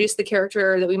we introduced the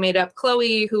character that we made up,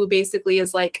 Chloe, who basically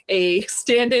is like a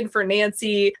stand-in for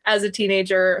Nancy as a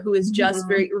teenager who is just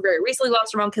very, very recently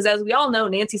lost her mom. Because as we all know,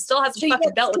 Nancy still hasn't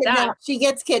fucking dealt with that. She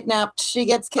gets kidnapped.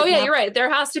 Oh yeah, you're right.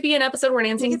 There has to be an episode where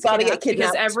Nancy gets kidnapped.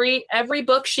 Because every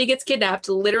book she gets kidnapped.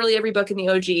 Literally every book in the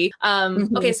OG.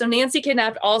 Okay, so Nancy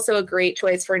kidnapped, also a great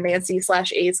choice for Nancy /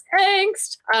 Ace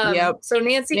angst. So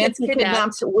Nancy gets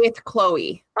kidnapped with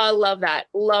Chloe. I love that.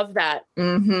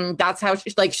 That's how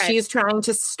she's trying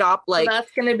to stop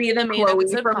that's going to be the main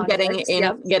Chloe from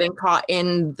getting caught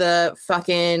in the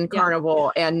fucking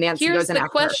carnival, and Nancy goes in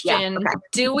after her. Here's the question.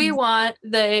 Do we want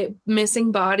the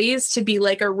missing bodies to be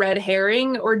like a red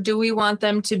herring, or do we want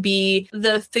them to be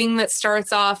the thing that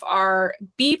starts off our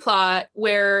B plot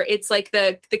where it's like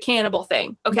the cannibal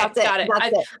thing? Okay, got it.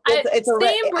 It's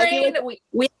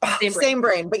same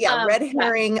brain. fine. But yeah, red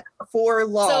herring for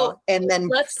law, and then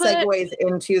segues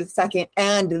into the second.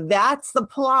 And that's the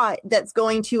plot that's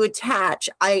going to attach.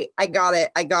 I got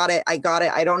it. I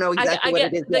don't know exactly what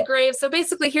it is. The grave. So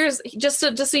basically, here's just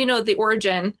so you know the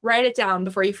origin. Write it down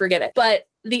before you forget it. But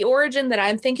the origin that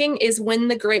I'm thinking is when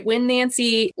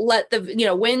Nancy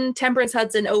when Temperance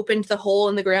Hudson opened the hole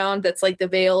in the ground that's like the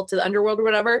veil to the underworld or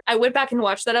whatever. I went back and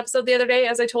watched that episode the other day,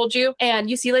 as I told you, and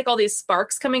you see like all these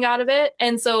sparks coming out of it.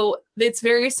 And so it's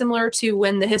very similar to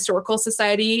when the Historical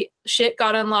Society shit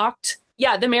got unlocked.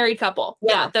 Yeah, the married couple.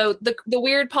 Yeah, the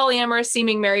weird polyamorous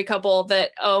seeming married couple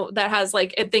that has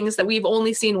like things that we've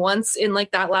only seen once in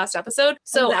like that last episode.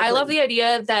 So exactly. I love the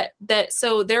idea that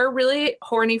so they're really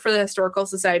horny for the Historical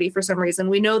Society for some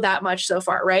reason. We know that much so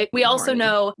far, right? We also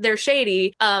know they're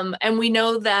shady, and we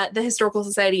know that the Historical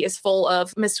Society is full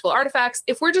of mystical artifacts.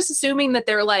 If we're just assuming that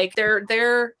they're like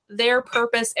their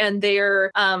purpose and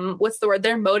their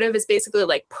their motive is basically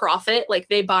like profit, like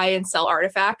they buy and sell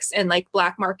artifacts and like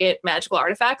black market magical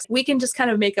artifacts, we can just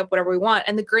kind of make up whatever we want.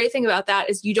 And the great thing about that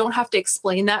is you don't have to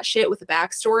explain that shit with a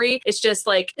backstory. It's just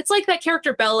like, it's like that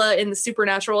character Bella in the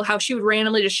Supernatural, how she would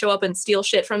randomly just show up and steal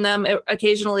shit from them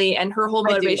occasionally, and her whole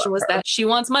motivation was that she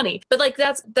wants money. But like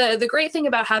that's the great thing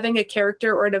about having a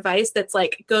character or a device that's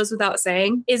like goes without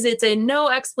saying is it's a no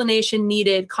explanation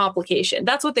needed complication.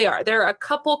 That's what they are. They're a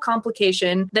couple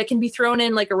complication that can be thrown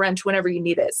in like a wrench whenever you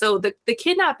need it. So the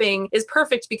kidnapping is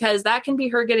perfect because that can be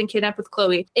her getting kidnapped with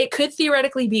Chloe. It could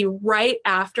theoretically be right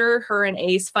after her and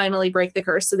Ace finally break the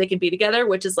curse so they can be together,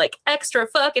 which is like extra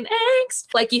fucking angst.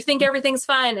 Like you think everything's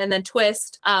fine and then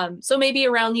twist. So maybe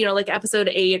around, like episode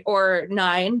 8 or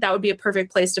 9, that would be a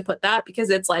perfect place to put that, because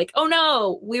it's like, oh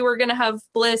no, we were going to have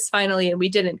bliss finally and we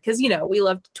didn't, because, we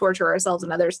love to torture ourselves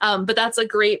and others. But that's a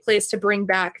great place to bring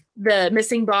back the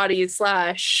missing bodies /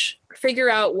 figure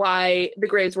out why the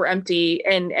graves were empty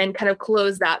and kind of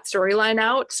close that storyline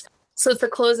out. So it's the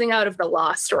closing out of the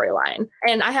Lost storyline.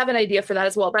 And I have an idea for that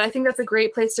as well, but I think that's a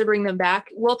great place to bring them back.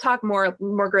 We'll talk more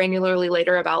granularly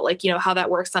later about like, how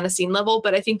that works on a scene level,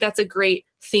 but I think that's a great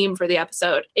theme for the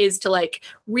episode, is to like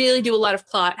really do a lot of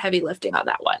plot heavy lifting on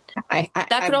that one.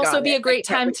 That could also be a great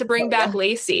time to bring back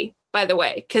Lacey, by the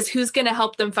way, because who's going to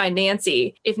help them find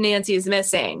Nancy if Nancy is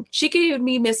missing? She could even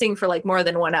be missing for like more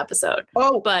than one episode.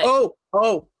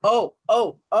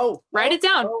 Write it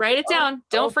down.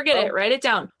 Don't forget it. Write it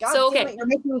down. God damn it, you're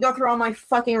making me go through all my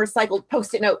fucking recycled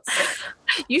Post-it notes.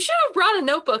 You should have brought a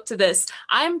notebook to this.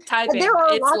 I'm typing. There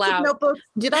are lots of notebooks.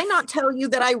 Did I not tell you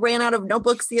that I ran out of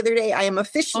notebooks the other day? I am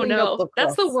officially notebook.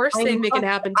 That's the worst thing that can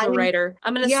happen to a writer.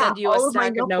 I'm going to send you a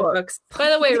stack of notebooks. By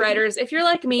the way, writers, if you're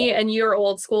like me and you're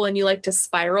old school and you like to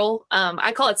spiral,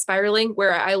 I call it spiraling,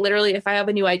 where I literally, if I have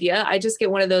a new idea, I just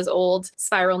get one of those old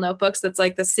spiral notebooks that's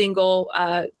like the single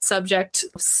subject,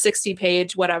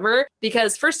 60-page, whatever.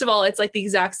 Because first of all, it's like the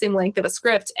exact same length of a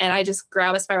script, and I just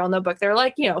grab a spiral notebook. They're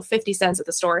like, 50 cents at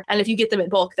the store. And if you get them in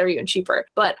bulk, they're even cheaper.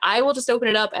 But I will just open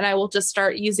it up and I will just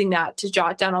start using that to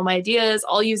jot down all my ideas.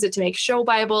 I'll use it to make show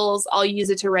Bibles. I'll use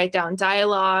it to write down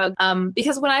dialogue.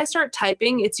 Because when I start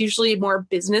typing, it's usually more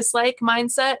business-like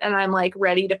mindset, and I'm like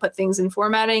ready to put things in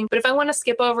formatting. But if I want to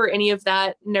skip over any of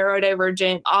that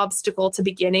neurodivergent obstacle to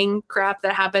beginning crap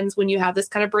that happens when you have this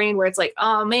kind of brain where it's like,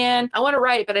 oh man, I want to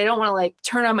write, but I don't want to like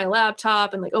turn on my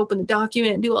laptop and like open the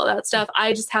document and do all that stuff.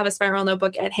 I just have a spiral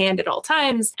notebook at hand at all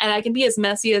times, and I can be as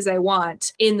messy as I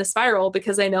want in the spiral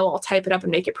because I know I'll type it up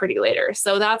and make it pretty later.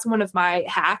 So that's one of my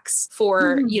hacks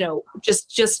for,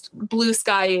 just blue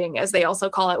skying, as they also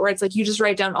call it, where it's like you just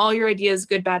write down all your ideas,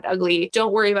 good, bad, ugly.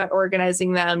 Don't worry about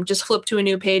organizing them. Just flip to a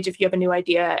new page if you have a new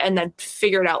idea and then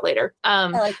figure it out later.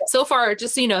 So far,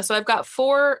 just so you know, so I've got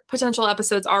 4 potential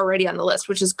episodes already on the list,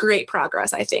 which is great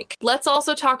progress, I think. Let's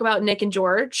also talk about Nick and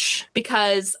George,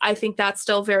 because I think that's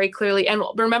still very clearly, and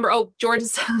remember, George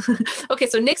is okay,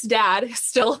 so Nick's dad is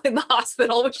still in the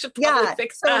hospital. We should probably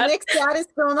fix that. So Nick's dad is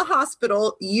still in the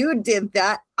hospital. You did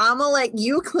that. I'm gonna let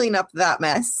you clean up that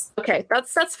mess. Okay,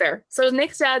 that's fair. So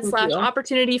Nick's dad /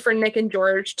 opportunity for Nick and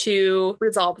George to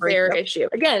resolve their issue.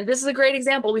 Again, this is a great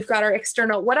example. We've got our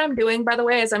external. What I'm doing, by the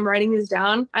way, as I'm writing these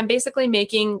down, I'm basically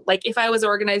making, like, if I was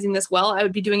organizing this well, I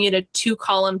would be doing it a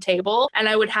 2-column table, and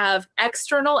I would have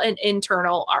external and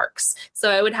internal arcs. So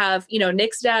I would have,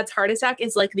 Nick's dad's heart attack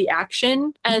is like the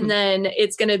action, and then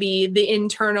it's going to be the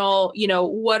internal,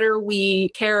 what are we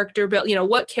character built,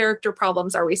 what character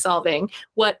problems are we solving?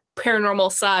 What what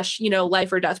paranormal /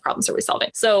 life or death problems are we solving.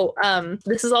 So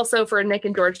this is also for Nick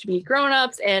and George to be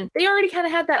grown-ups, and they already kind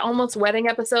of had that almost wedding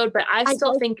episode, but I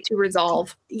still think to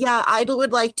resolve. Yeah, I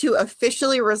would like to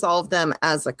officially resolve them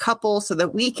as a couple so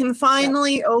that we can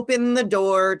finally open the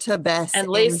door to Bess and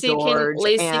Lacey George.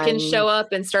 can show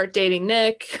up and start dating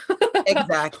Nick.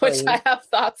 Exactly. Which I have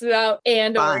thoughts about.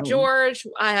 And or George,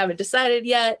 I haven't decided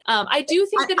yet. I do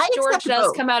think that if George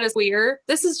does come out as queer,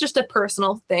 this is just a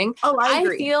personal thing. Oh, I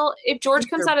agree. I feel if George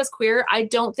comes out as queer, I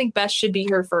don't think Bess should be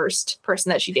her first person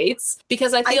that she dates,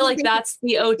 because I feel like that's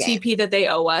the OTP that they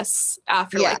owe us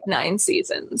after 9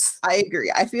 seasons. I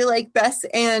agree. I feel like Bess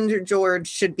and George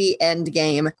should be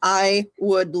endgame. I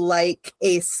would like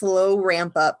a slow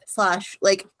ramp up /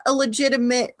 like a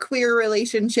legitimate queer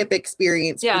relationship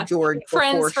experience for George.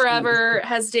 Friends forever,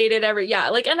 has dated every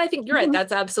and I think you're right.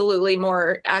 That's absolutely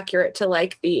more accurate to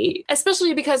like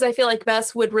especially because I feel like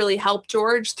Bess would really help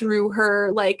George through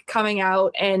her like coming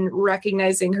out and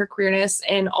recognizing her queerness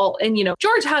and all. And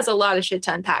George has a lot of shit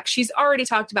to unpack. She's already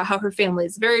talked about how her family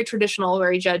is very traditional,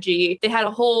 very judgy. They had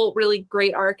a whole really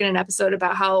great arc in an episode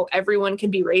about how everyone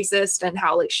can be racist and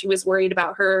how like she was worried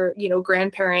about her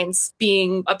grandparents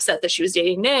being upset that she was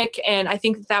dating Nick. And I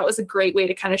think that was a great way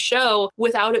to kind of show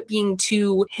without it being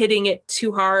too hitting it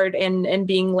too hard and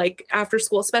being like after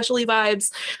school especially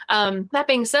vibes. That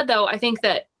being said, though, I think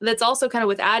that's also kind of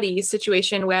with Addie's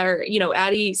situation where,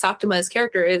 Addie Saktima's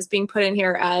character is being put in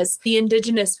here as the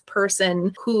indigenous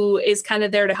person who is kind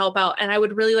of there to help out. And I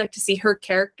would really like to see her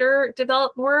character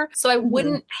develop more. So I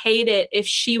wouldn't hate it if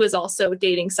she was also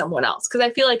dating someone else, because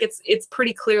I feel like it's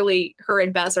pretty clearly her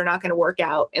and Bess are not going to work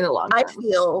out in the long run. I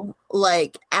feel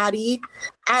like Addie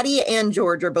and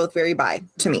George are both very bi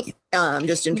to me.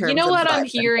 Just in terms of what I'm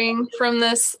hearing from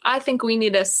this, I think we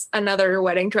need another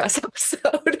wedding dress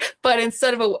episode, but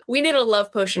instead of we need a love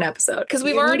potion episode, because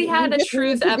we've already had a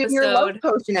truth episode. Your love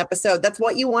potion episode. That's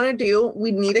what you want to do.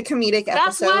 We need a comedic episode.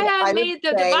 That's why I made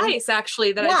the device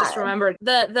actually that I just remembered.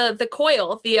 The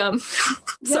coil,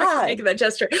 sorry, making that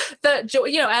gesture.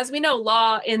 As we know,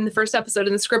 Law in the first episode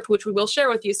in the script, which we will share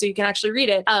with you so you can actually read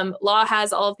it. Law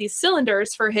has all of these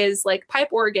cylinders for his like pipe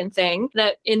organ thing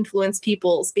that influence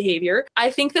people's behavior. I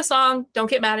think the song, don't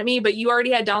get mad at me, but you already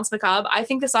had Danse Macabre. I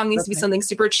think the song needs to be something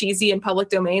super cheesy and public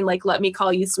domain, like Let Me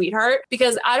Call You Sweetheart,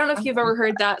 because I don't know if you've ever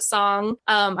heard that song.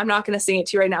 I'm not going to sing it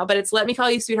to you right now, but it's Let Me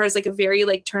Call You Sweetheart is like a very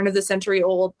like turn of the century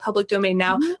old public domain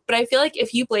now. But I feel like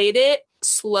if you played it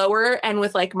slower and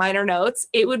with like minor notes,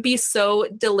 it would be so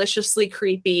deliciously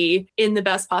creepy in the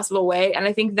best possible way. And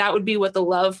I think that would be what the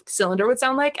love cylinder would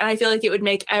sound like. And I feel like it would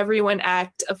make everyone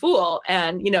act a fool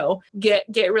and, get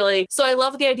really. So I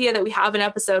love the idea that we have an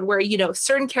episode where,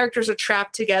 certain characters are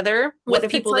trapped together with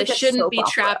people that shouldn't be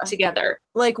trapped together.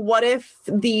 Like, what if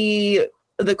the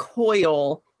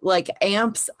coil like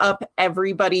amps up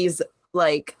everybody's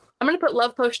like. I'm going to put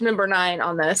Love Potion number 9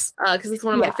 on this because it's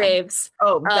one of my faves.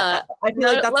 Oh, I feel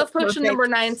like that's Love Potion number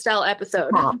 9 style episode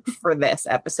for this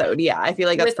episode. Yeah, I feel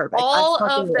like that's perfect. All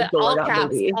of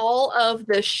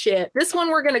the shit. This one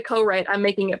we're going to co-write. I'm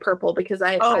making it purple because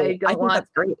I don't want. That's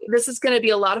great. This is going to be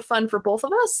a lot of fun for both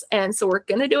of us, and so we're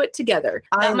going to do it together.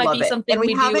 That might be something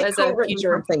we do as a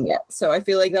future thing yet. So I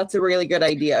feel like that's a really good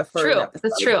idea for an episode.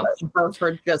 That's true. Both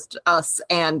for just us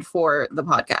and for the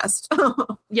podcast.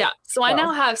 Yeah. So I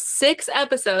now have 6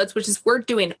 episodes, which is we're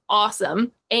doing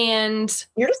awesome. And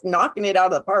you're just knocking it out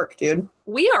of the park, dude.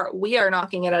 We are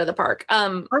knocking it out of the park.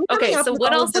 Okay, so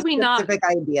what else did we not? Specific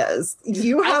ideas.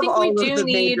 You have all of the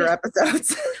major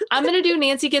episodes. I'm gonna do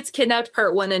Nancy Gets Kidnapped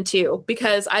Part 1 and 2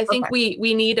 because I think we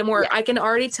need a more. Yeah. I can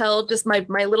already tell just my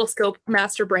little scope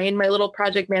master brain, my little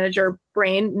project manager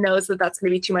brain knows that that's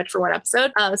gonna be too much for one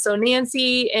episode. So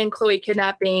Nancy and Chloe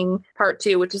kidnapping Part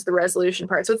 2, which is the resolution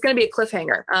part. So it's gonna be a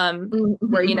cliffhanger.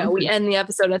 Where we end the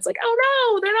episode and it's like,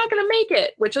 oh no, they're not gonna make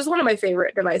it. Which is one of my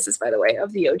favorite devices, by the way,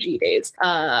 of the OG days.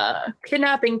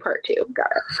 Kidnapping Part 2. Got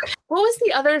it. What was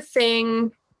the other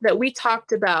thing that we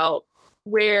talked about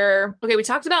where, we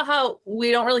talked about how we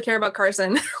don't really care about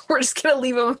Carson. We're just going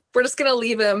to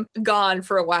leave him gone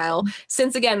for a while.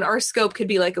 Since again, our scope could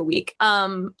be like a week. I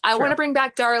want to bring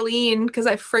back Darlene because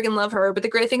I friggin' love her. But the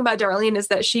great thing about Darlene is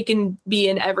that she can be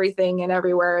in everything and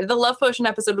everywhere. The Love Potion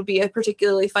episode would be a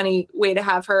particularly funny way to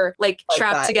have her like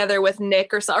trapped together with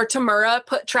Nick or Tamura,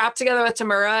 trapped together with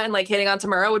Tamura and like hitting on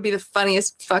Tamura would be the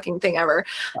funniest fucking thing ever.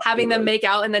 Having them make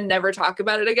out and then never talk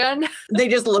about it again. They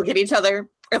just look at each other.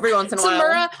 every once in a while.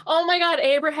 Tamura, oh my God,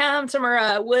 Abraham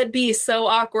Tamura would be so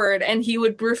awkward, and he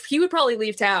would probably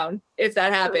leave town if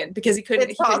that happened because he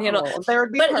couldn't handle it.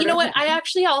 But you know what? I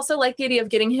actually also like the idea of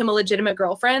getting him a legitimate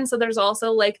girlfriend. So there's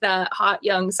also like the hot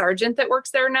young sergeant that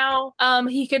works there now.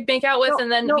 He could make out with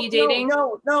and then be dating.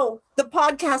 No, the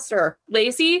podcaster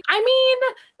Lacey. I mean,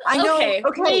 I know.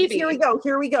 Okay, maybe. Here we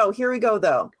go.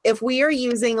 Though, if we are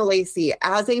using Lacey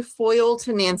as a foil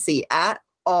to Nancy at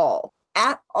all,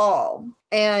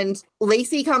 and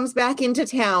Lacey comes back into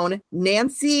town,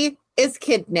 Nancy is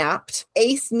kidnapped.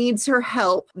 Ace needs her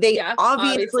help. They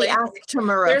obviously ask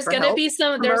Tamura. There's going to be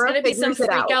some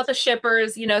freak out the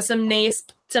shippers, you know, some Nace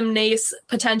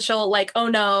potential, like, oh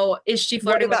no, is she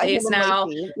flirting with Ace now?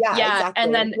 Yeah.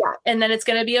 Exactly. And then it's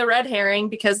going to be a red herring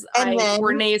because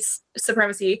we're Nace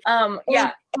supremacy. Okay.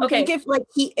 I think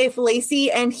if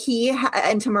Lacey and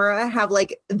and Tamura have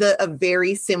like a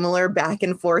very similar back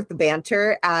and forth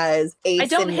banter as Ace, I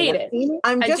don't hate it.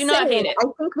 I do not hate it. I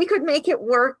think we could make it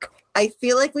work. I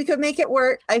feel like we could make it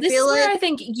work. I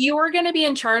think you are going to be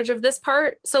in charge of this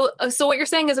part. So what you're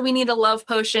saying is we need a love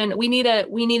potion. We need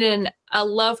a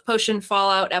love potion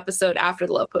fallout episode after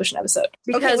the love potion episode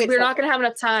because we're not going to have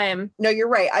enough time. No, you're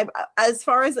right.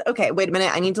 Wait a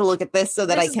minute. I need to look at this so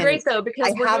that I can. This is great though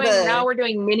because we're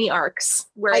doing mini arcs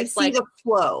where it's like the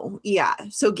flow. Yeah.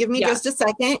 So give me just a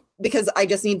second because I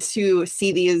just need to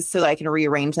see these so that I can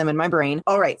rearrange them in my brain.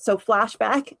 All right. So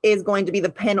flashback is going to be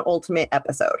the penultimate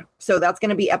episode. So that's going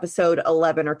to be episode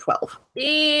 11 or 12.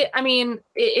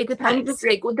 It depends.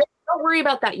 Don't worry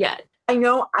about that yet. I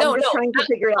know. I'm just trying to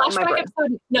figure it out in my brain.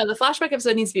 The flashback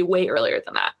episode needs to be way earlier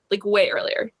than that. Like way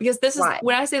earlier. Because this is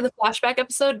when I say the flashback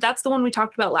episode, that's the one we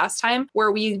talked about last time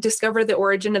where we discover the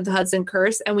origin of the Hudson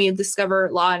Curse and we discover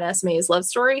Law and Esme's love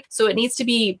story. So it needs to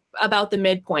be about the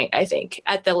midpoint, I think,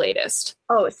 at the latest.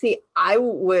 Oh, see, I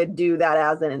would do that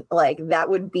as that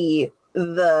would be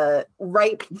the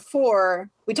right before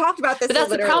we talked about this. But that's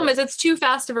the problem is it's too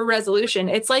fast of a resolution.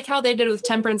 It's like how they did with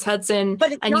Temperance Hudson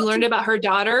and you learned about her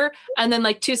daughter and then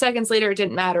like 2 seconds later it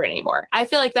didn't matter anymore. I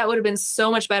feel like that would have been so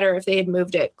much better if they had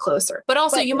moved it closer. But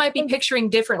also you might be picturing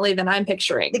differently than I'm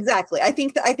picturing. Exactly. I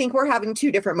think we're having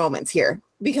two different moments here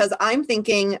because I'm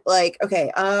thinking like,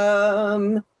 okay,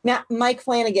 Mike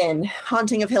Flanagan,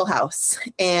 Haunting of Hill House,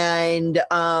 and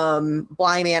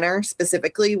Bly Manor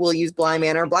specifically. We'll use Bly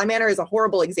Manor. Bly Manor is a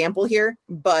horrible example here,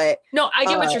 but no, I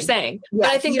get what you're saying. Yeah,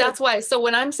 but I think that's why. So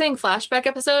when I'm saying flashback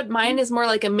episode, mine is more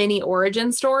like a mini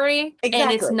origin story,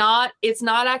 and it's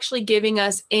not actually giving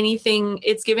us anything.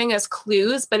 It's giving us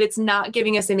clues, but it's not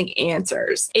giving us any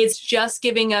answers. It's just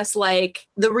giving us like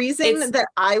the reason that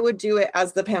I would do it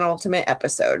as the penultimate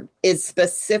episode is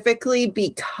specifically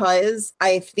because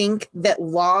I think that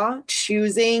Law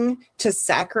choosing to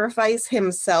sacrifice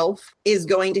himself is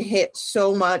going to hit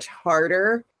so much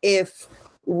harder if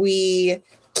we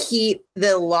keep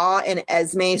the Law and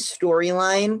Esme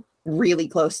storyline really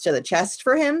close to the chest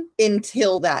for him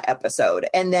until that episode.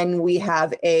 And then we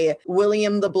have a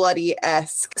William the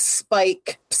Bloody-esque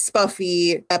Spike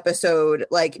Spuffy episode,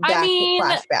 like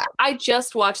flashback. I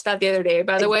just watched that the other day,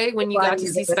 by the way, when you got to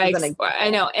see Spike's. I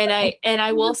know. And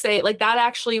I will say like that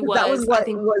actually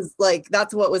was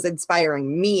that's what was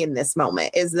inspiring me in this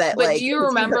moment is that but do you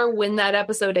remember when that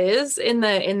episode is in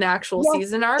the actual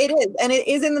season arc? It is. And it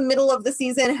is in the middle of the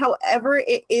season. However,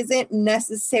 it isn't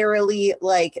necessarily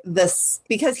like this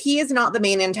because he is not the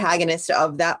main antagonist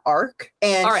of that arc.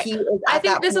 And he is I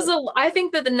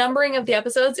think that the numbering of the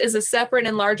episodes is a separate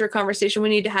and larger conversation we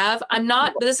need to have.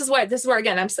 This is where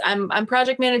again I'm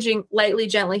project managing lightly,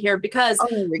 gently here because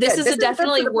this is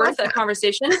definitely worth a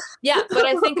conversation. Yeah, but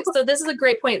I think so. This is a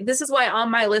great point. This is why on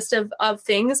my list of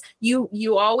things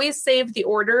you always save the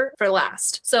order for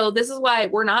last. So this is why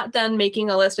we're not done making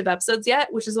a list of episodes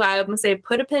yet, which is why I'm gonna say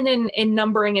put a pin in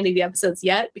numbering any of the episodes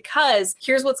yet, because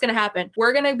here's what's gonna happen.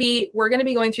 We're gonna be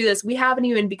going through this. We haven't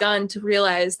even begun to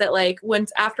realize that like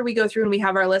after we go through and we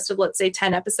have our list of let's say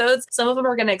 10 episodes, some of them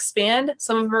are going to expand,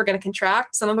 some of them are going to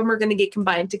contract, some of them are going to get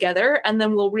combined together, and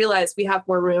then we'll realize we have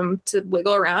more room to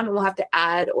wiggle around and we'll have to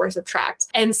add or subtract.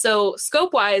 And so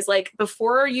scope wise, like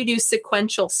before you do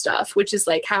sequential stuff, which is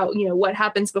like how, what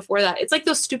happens before that, it's like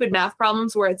those stupid math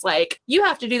problems where it's like you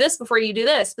have to do this before you do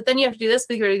this, but then you have to do this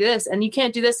before you do this, and you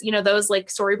can't do this, those like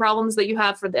story problems that you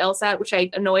have for the LSAT, which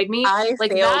annoyed me. I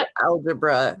failed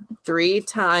algebra 3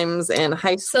 times in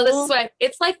high school. So this is why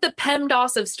it's like the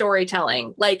PEMDAS of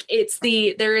storytelling. Like it's the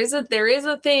there is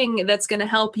a thing that's going to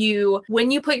help you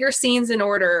when you put your scenes in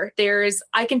order.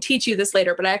 I can teach you this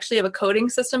later, but I actually have a coding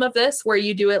system of this where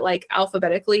you do it like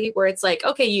alphabetically, where it's like,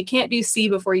 okay, you can't do C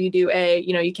before you do A,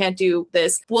 you can't do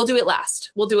this. We'll do it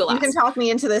last. You can talk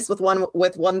me into this with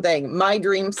one thing. My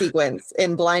dream sequence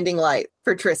in Blinding Light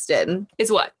for Tristan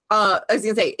is what? I was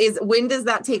gonna say, when does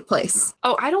that take place?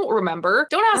 Oh, I don't remember.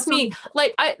 Don't ask me.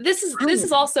 Like, this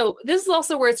is also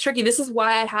where it's tricky. This is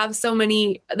why I have so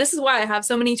many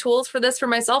tools for this for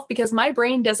myself, because my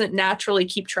brain doesn't naturally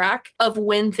keep track of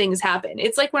when things happen.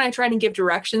 It's like when I try to give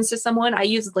directions to someone, I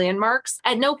use landmarks.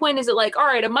 At no point is it like, all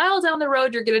right, a mile down the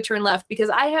road, you're gonna turn left, because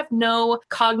I have no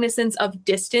cognizance of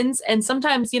distance. And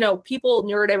sometimes,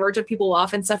 neurodivergent people will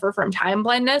often suffer from time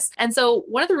blindness. And so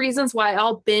one of the reasons why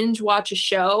I'll binge watch a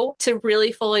show to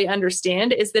really fully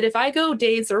understand is that if I go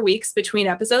days or weeks between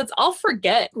episodes, I'll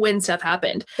forget when stuff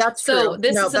happened. That's so true.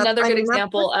 This is another good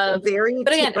example of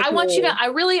but again, I want you to,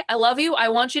 I love you. I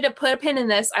want you to put a pin in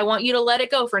this. I want you to let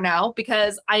it go for now,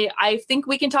 because I think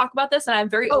we can talk about this and I'm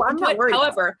very open to it.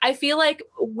 However, I feel like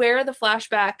where the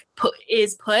flashback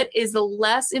is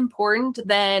less important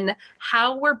than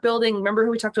how we're building. Remember who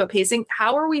we talked about pacing?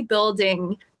 How are we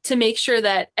building to make sure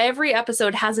that every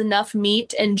episode has enough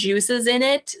meat and juices in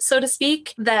it, so to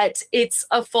speak, that it's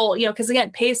a full, because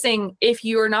again, pacing, if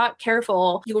you're not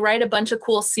careful, you'll write a bunch of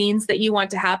cool scenes that you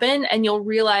want to happen, and you'll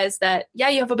realize that, yeah,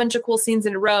 you have a bunch of cool scenes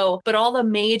in a row, but all the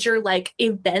major like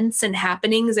events and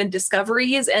happenings and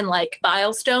discoveries and like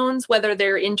milestones, whether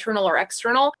they're internal or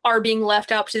external, are being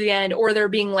left out to the end, or they're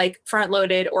being like front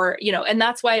loaded, or, and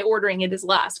that's why ordering it is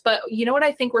last. But you know what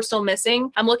I think we're still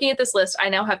missing? I'm looking at this list. I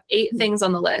now have 8 things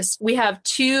on the list. We have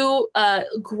 2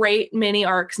 great mini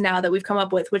arcs now that we've come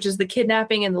up with, which is the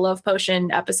kidnapping and the love potion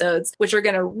episodes, which are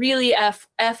going to really F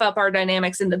up our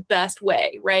dynamics in the best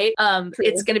way, right?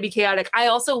 It's going to be chaotic. I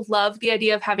also love the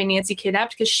idea of having Nancy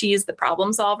kidnapped because she's the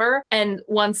problem solver. And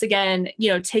once again,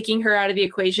 taking her out of the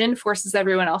equation forces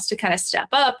everyone else to kind of step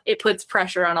up. It puts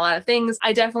pressure on a lot of things.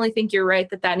 I definitely think you're right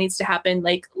that needs to happen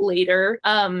like later.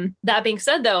 That being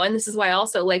said, though, and this is why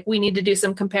also like we need to do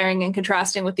some comparing and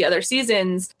contrasting with the other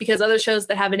seasons, because other shows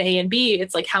that have an A and B,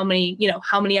 it's like how many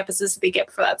episodes do they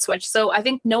get for that switch? So I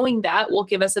think knowing that will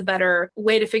give us a better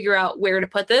way to figure out where to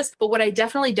put this. But what I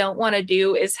definitely don't want to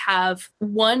do is have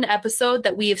one episode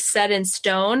that we have set in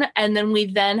stone, and then we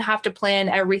then have to plan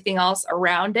everything else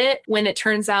around it, when it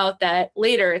turns out that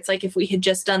later it's like, if we had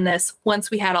just done this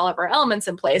once we had all of our elements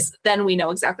in place, then we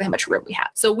know exactly how much room we have.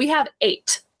 So we have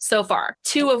 8 so far,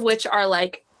 2 of which are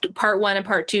like part 1 and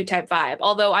part 2 type vibe.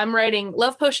 Although I'm writing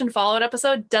Love Potion Fallout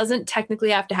episode doesn't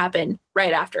technically have to happen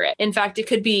right after it. In fact, it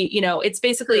could be, it's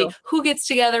basically who gets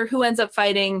together, who ends up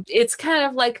fighting. It's kind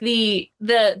of like the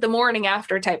morning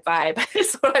after type vibe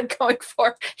is what I'm going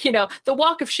for. The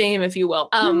walk of shame, if you will.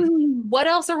 What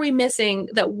else are we missing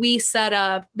that we set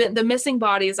up? The missing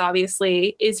bodies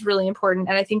obviously is really important.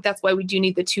 And I think that's why we do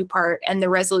need the 2-part and the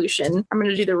resolution. I'm going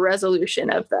to do the resolution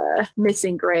of the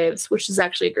missing graves, which is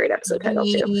actually a great episode title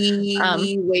too.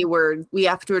 Wayward. We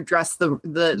have to address the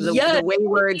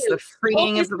waywards, the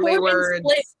freeing of the waywards.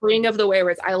 Freeing of the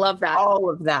waywards. I love that. All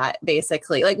of that,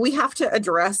 basically. Like, we have to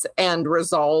address and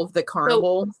resolve the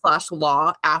carnival /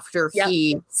 law after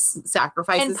he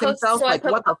sacrifices himself. What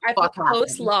the fuck happened?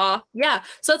 Post law. Yeah.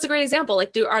 So that's a great example.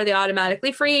 Like, are they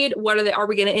automatically freed? What are they? Are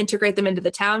we going to integrate them into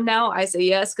the town now? I say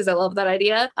yes, because I love that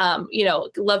idea.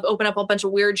 Love open up a bunch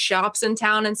of weird shops in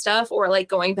town and stuff, or like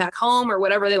going back home or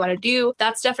whatever they want to do.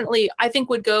 That's definitely, I think,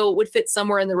 would fit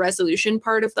somewhere in the resolution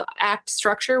part of the act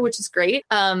structure, which is great.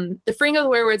 The freeing of the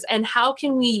waywards, and how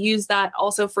can we use that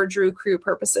also for Drew crew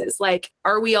purposes? Like,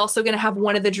 are we also going to have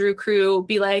one of the Drew crew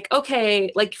be like, okay,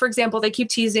 like, for example, they keep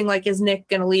teasing, like, is Nick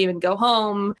going to leave and go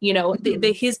home?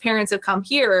 His parents have come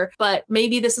here, but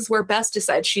maybe this is where Bess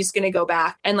decides she's going to go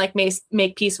back and like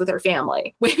make peace with her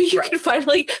family. Maybe you can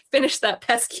finally finish that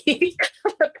pesky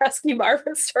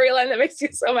Marvin storyline that makes you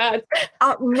so mad.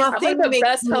 Nothing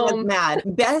makes me mad.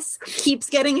 Bess keeps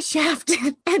getting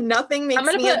shafted and nothing makes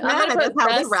me mad. That's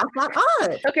how they wrap that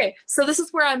up. Okay, so this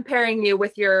is where I'm pairing you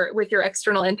with your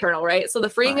external internal, right? So the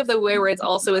freeing of the waywards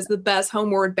also is the best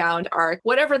homeward bound arc,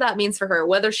 whatever that means for her,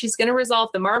 whether she's going to resolve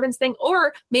the Marvin's thing,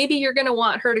 or maybe you're going to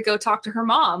want her to go talk to her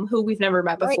mom, who we've never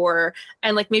met before.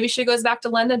 And like, maybe she goes back to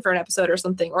London for an episode or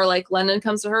something, or like London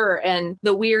comes to her and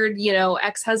the weird,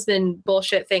 ex-husband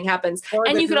bullshit thing happens. Or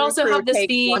and you could also have this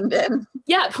be London.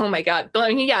 Yeah. Oh my God.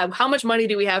 But yeah. How much money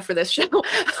do we have for this show?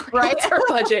 Right. What's our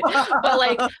budget?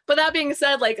 But that being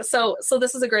said, like, so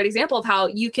this is a great example of how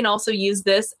you can also use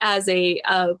this as a,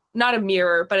 not a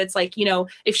mirror, but it's like,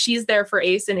 if she's there for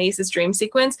Ace and Ace's dream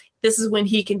sequence, this is when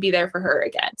he can be there for her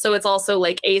again. So it's also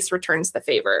like Ace returns the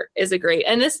favor is a great,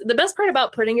 and this, the best part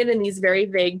about putting it in these very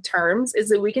vague terms is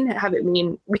that we can have it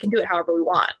mean, we can do it however we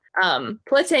want.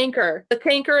 Platanker, the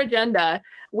tanker agenda.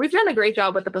 We've done a great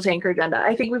job with the Platanker agenda.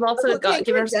 I think we've also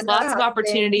given ourselves lots of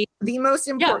opportunity. The most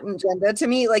important agenda to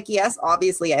me, like, yes,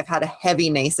 obviously I've had a heavy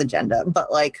NACE agenda,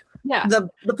 but like, the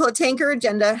Platanker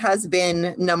agenda has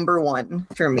been number one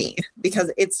for me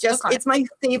because it's just it's my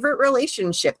favorite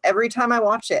relationship every time I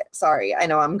watch it. Sorry, I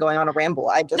know I'm going on a ramble.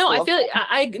 I feel like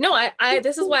I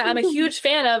this is why I'm a huge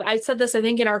fan of. I said this I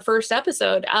think in our first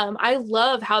episode. I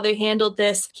love how they handled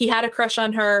this. He had a crush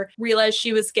on her, realized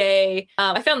she was gay.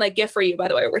 I found that GIF for you, by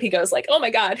the way, where he goes like, "Oh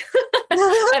my god,"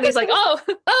 and he's like, "Oh,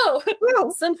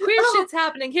 some queer shit's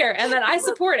happening here," and then I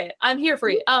support it. I'm here for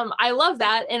you. I love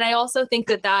that, and I also think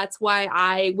that that's why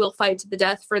I will fight to the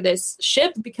death for this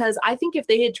ship, because I think if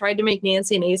they had tried to make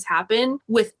Nancy and Ace happen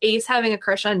with Ace having a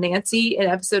crush on Nancy in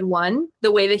episode 1,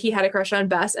 the way that he had a crush on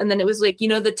Bess, and then it was like, you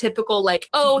know, the typical like,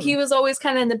 he was always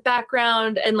kind of in the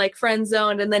background and like friend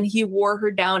zoned, and then he wore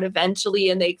her down eventually,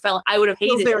 and they felt, I would have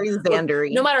hated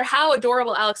it. No matter how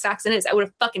adorable Alex Saxon is, I would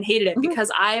have fucking hated it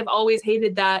because I've always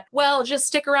hated that. Well, just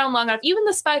stick around long enough. Even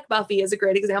the Spike Buffy is a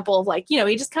great example of like, you know,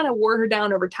 he just kind of wore her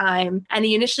down over time, and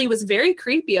he initially was very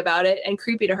creepy about it and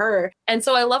creepy to her. And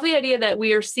so I love the idea that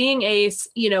we are seeing Ace,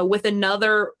 you know, with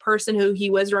another person who he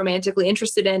was romantically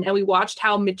interested in, and we watched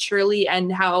how maturely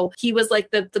and how he was like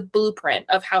the blueprint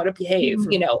of how to behave,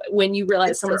 you know, when you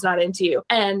realize someone's not into you.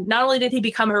 And not only did he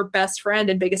become her best friend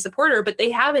and biggest supporter, but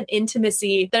they have an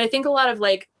intimacy that I think a lot of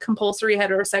like compulsory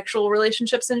heterosexual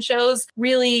relationships and shows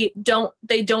really don't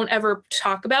ever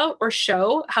talk about or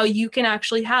show how you can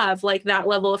actually have like that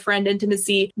level of friend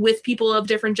intimacy with people of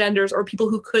different genders or people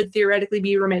who could theoretically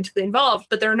be romantically involved,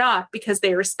 but they're not because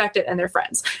they respect it and they're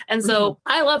friends. And so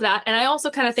I love that. And I also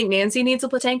kind of think Nancy needs a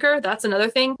Platanker. That's another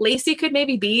thing. Lacey could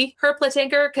maybe be her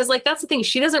Platanker, because like that's the thing.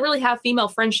 She doesn't really have female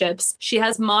friendships. She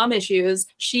has mom issues.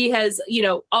 She has, you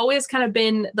know, always kind of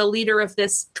been the leader of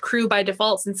this crew by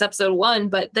default since episode 1,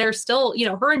 but they're still, you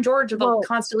know, her and George have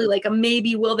constantly like a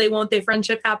maybe will they won't they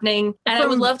friendship happening. And I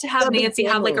would love to have Nancy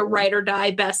have like a ride or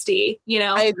die bestie, you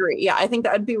know? I agree. Yeah, I think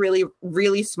that would be really,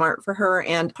 really smart for her,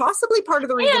 and possibly part of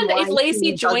the reason why if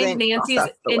Lacey joined Nancy's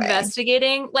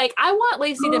investigating, like I want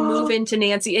Lacey to move into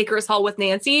Nancy Icarus Hall with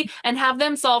Nancy and have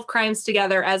them solve crimes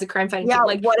together as a crime fighting team.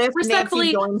 Like, what if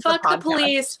respectfully, fuck the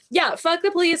police. Yeah, fuck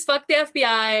the police, fuck the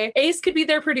FBI. Ace could be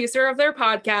their producer of their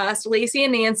podcast. Lacey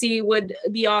and Nancy would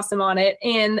be awesome on it.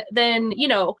 And then, you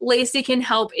know, Lacey can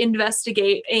help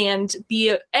investigate and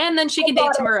then she can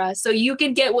date Tamura. So you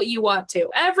can get what you want to.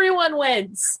 Everyone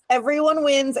wins. Everyone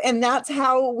wins. And that's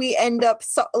how we end up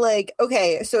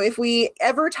okay, so if we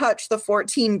ever touch the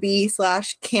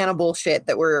 14B/cannibal shit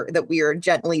that we are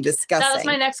gently discussing. That was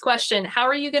my next question. How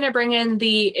are you going to bring in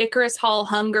the Icarus Hall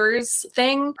hungers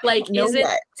thing? Like, is it?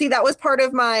 See, that was part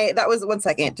of one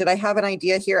second. Did I have an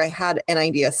idea here? I had an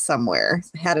idea somewhere.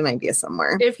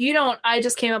 If you don't, I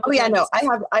just came up with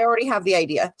I already have the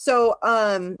idea. So,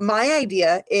 my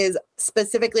idea is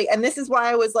specifically, and this is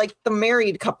why I was like the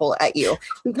married couple at you,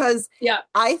 because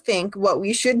I think what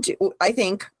we should do,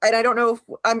 and I don't know if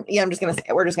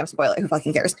we're just gonna spoil it. Who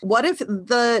fucking cares? What if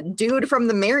the dude from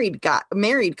the married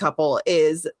couple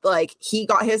is like, he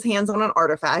got his hands on an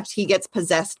artifact, he gets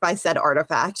possessed by said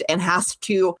artifact and has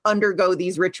to undergo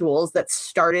these rituals that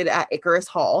started at Icarus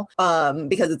Hall,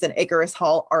 because it's an Icarus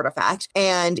Hall artifact,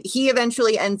 and he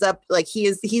eventually ends up like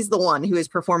he's the one who is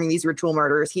performing these ritual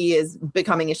murders. He is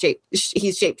becoming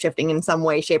he's shape-shifting in some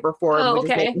way, shape, or form,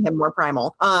 which is making him more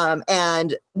primal.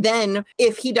 And then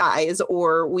if he dies,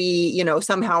 or we, you know,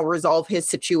 somehow resolve his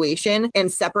situation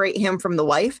and separate him from the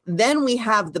wife, then we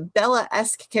have the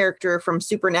Bella-esque character from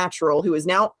Supernatural who is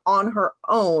now on her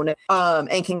own,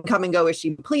 and can come and go as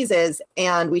she pleases,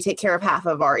 and we take care of half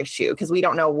of our issue because we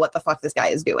don't know what the fuck this guy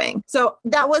is doing. So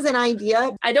that was an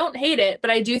idea. I don't hate it,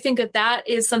 but I do think that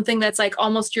is something that's like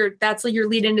almost your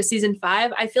lead into season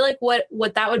 5. I feel like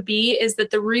what that would be is that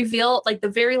the reveal, like the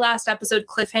very last episode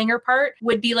cliffhanger part,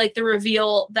 would be like the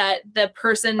reveal that the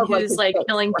person who's like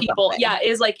killing people,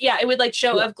 it would like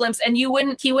show a glimpse, and he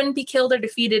wouldn't be killed or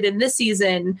defeated in this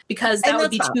season because that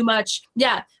would be too much.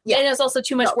 Yeah. And it's also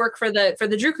too much work for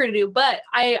the Drew crew to do. But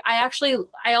I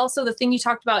also, the thing you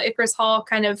talked about, Icarus Hall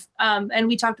kind of, and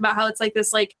we talked about how it's like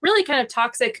this like really kind of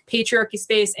toxic patriarchy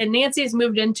space, and Nancy's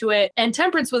moved into it, and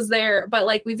Temperance was there, but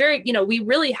like we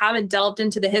really haven't delved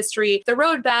into the history. The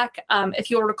road back, if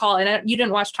you'll recall, and you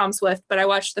didn't watch Tom Swift, but I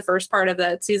watched the first part of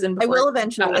the season before. I will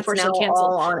eventually. It's now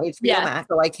all on HBO Max,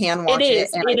 so I can watch it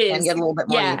and I can get a little bit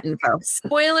more info.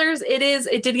 Spoilers,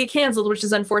 it did get canceled, which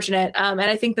is unfortunate. And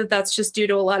I think that that's just due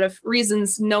to a lot of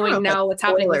reasons, knowing now what's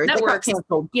happening with networks. It got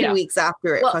canceled 2 weeks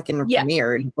after it fucking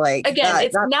premiered. Like, again,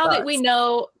 it's now that we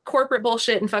know corporate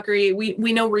bullshit and fuckery,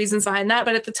 we know reasons behind that,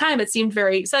 but at the time it seemed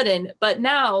very sudden. But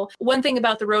now, one thing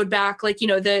about the road back, like,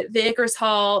 the Icarus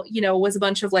Hall, was a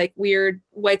bunch of like weird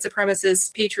white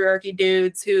supremacist patriarchy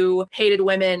dudes who hated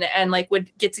women and like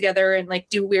would get together and like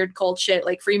do weird cult shit,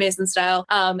 like Freemason style.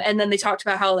 And then they talked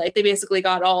about how like they basically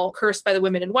got all cursed by the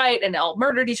women in white and all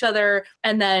murdered each other.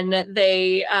 And then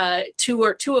they two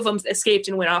of them escaped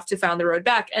and went off to found the road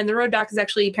back. And the road back is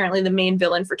actually apparently the main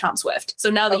villain for Tom Swift. So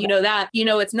now that you know that,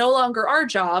 it's no longer our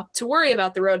job to worry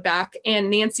about the road back. And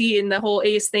Nancy and the whole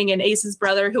Ace thing, and Ace's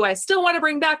brother, who I still want to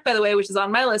bring back, by the way, which is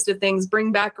on my list of things,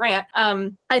 bring back Grant.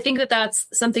 I think that that's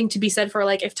something to be said for,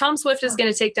 like, if Tom Swift is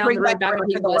going to take down the road back,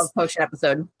 the Love Potion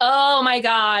episode. Oh my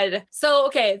God. So,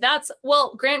 okay,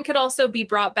 Grant could also be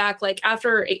brought back, like,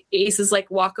 after Ace's like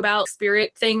walkabout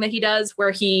spirit thing that he does,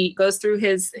 where he goes through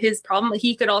his problem.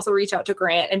 He could also reach out to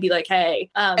Grant and be like, hey,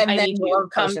 I need you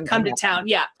to come to town.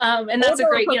 Yeah. And that's a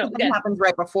great, again, happens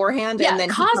right beforehand. Yeah, and then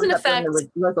cause and effect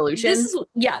resolution.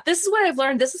 This is what I've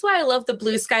learned. This is why I love the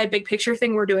blue sky big picture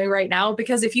thing we're doing right now,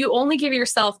 because if you only give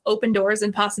yourself open doors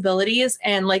and possibilities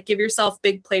and like give yourself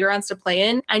big playgrounds to play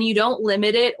in, and you don't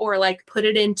limit it or like put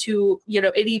it into,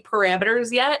 any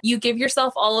parameters yet, you give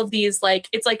yourself all of these, like,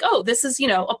 it's like, oh, this is,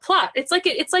 a plot. It's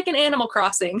like an Animal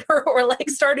Crossing or like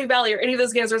Stardew Valley or any of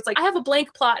those games where it's like, I have a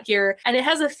blank plot here and it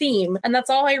has a theme, and that's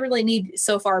all I really need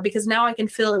so far, because now I can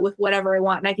fill it with whatever I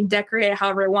want and I can decorate it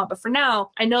however I want. But for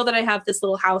now, I know that I have this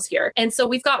little house here. And so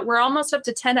we're almost up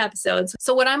to 10 episodes.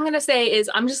 So what I'm going to say is,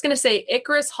 I'm just going to say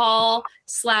Icarus Hall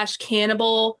 /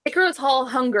 cannibal, Icarus Hall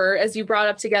hunger, as you brought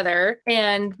up together,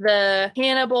 and the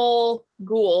cannibal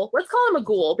ghoul. Let's call him a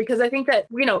ghoul, because I think that,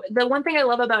 the one thing I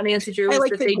love about Nancy Drew is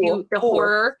that they do the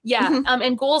horror. Yeah. Mm-hmm.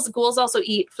 And ghouls also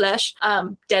eat flesh,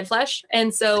 dead flesh.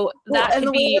 And so that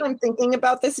could be, that I'm thinking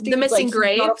about this dude, the missing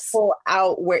graves. He's not a full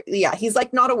out he's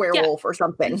like not a werewolf or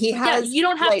something. He has, you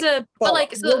don't have to, but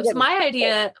like, so my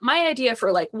idea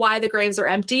for like why the graves are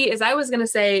empty is, I was going to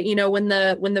say, when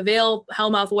the veil,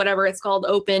 Hellmouth, whatever it's called,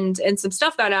 opened and some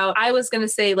stuff got out, I was going to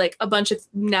say like a bunch of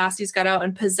nasties got out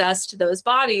and possessed those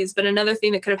bodies. But another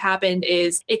thing that could have happened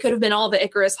is it could have been all the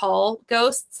Icarus Hall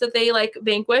ghosts that they like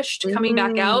vanquished coming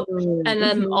back out, and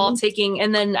then all taking,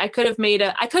 and then I could have made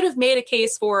a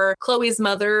case for Chloe's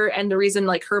mother, and the reason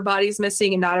like her body's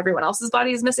missing and not everyone else's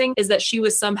body is missing is that she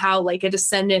was somehow like a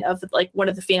descendant of like one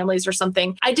of the families or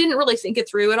something. I didn't really think it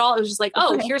through at all. It was just like,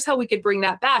 oh, here's how we could bring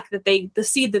that back, the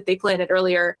seed that they planted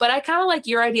earlier. But I kind of like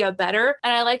your idea better,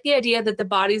 and I like the idea that the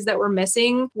bodies that were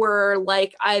missing were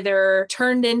like either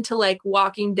turned into like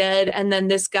Walking Dead, and then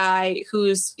this guy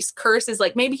whose curse is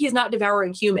like, maybe he's not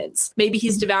devouring humans, maybe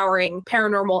he's devouring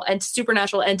paranormal and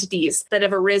supernatural entities that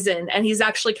have arisen, and he's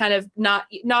actually kind of not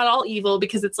all evil,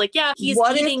 because it's like, yeah, he's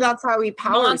eating, that's how he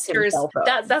powers monsters.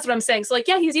 That's what I'm saying. So like,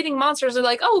 yeah, he's eating monsters. They're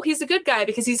like, oh, he's a good guy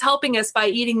because he's helping us by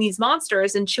eating these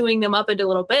monsters and chewing them up into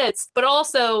little bits. But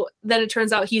also then it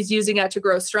turns out he's using that to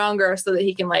grow stronger so that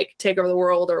he can like take over the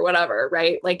world or whatever,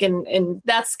 right? Like, and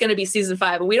that's going to be season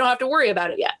 5, and we don't have to worry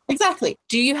about it yet. Exactly.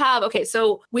 Do you have, okay,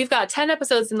 so we've got 10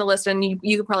 episodes in the list, and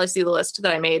you can probably see the list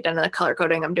that I made and the color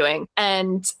coding I'm doing.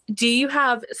 And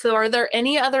are there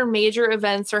any other major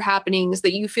events or happenings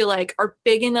that you feel like are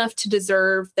big enough to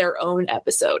deserve their own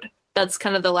episode? That's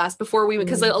kind of the last before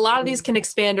because a lot of these can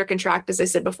expand or contract, as I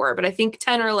said before, but I think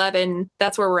 10 or 11,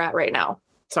 that's where we're at right now.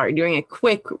 Sorry, doing a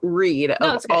quick read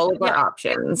of all of our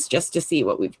options just to see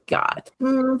what we've got.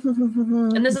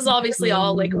 And this is obviously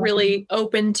all like really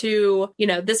open to,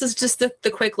 this is just the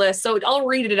quick list. So I'll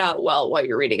read it out while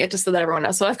you're reading it, just so that everyone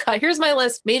knows. So I've got, here's my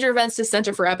list. Major events to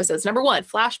center for episodes. Number 1,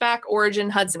 flashback, origin,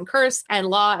 Hudson curse, and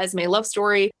Law as May love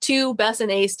story. 2, Bess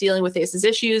and Ace dealing with Ace's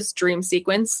issues, dream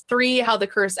sequence. 3, how the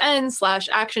curse ends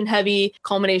 / action heavy,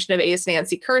 culmination of Ace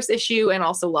Nancy curse issue, and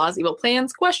also Law's evil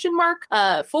plans, ?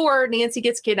 4, Nancy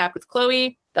gets kidnapped with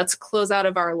Chloe. That's close out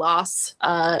of our loss,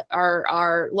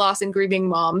 our loss and grieving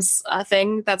moms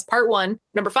thing. That's part 1.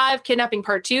 Number 5, kidnapping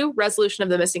part 2, resolution of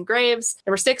the missing graves.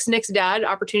 Number 6, Nick's dad,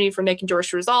 opportunity for Nick and George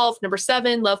to resolve. Number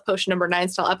 7, love potion number 9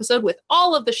 style episode with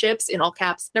all of the ships in all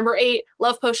caps. Number 8,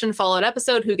 love potion fallout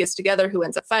episode, who gets together, who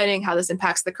ends up fighting, how this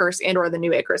impacts the curse and or the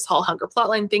new Icarus Hall hunger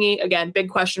plotline thingy. Again, big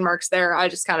question marks there. I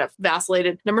just kind of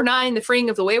vacillated. Number 9, the freeing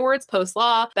of the Waywards post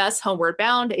Law. Bess homeward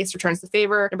bound. Ace returns the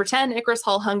favor. Number 10, Icarus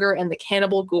Hall hunger and the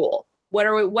cannibal ghoul.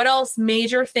 What else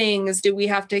major things do we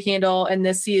have to handle in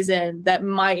this season that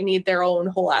might need their own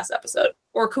whole ass episode?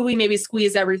 Or could we maybe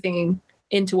squeeze everything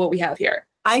into what we have here?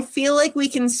 I feel like we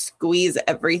can squeeze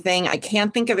everything. I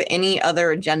can't think of any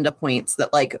other agenda points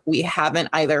that like we haven't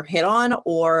either hit on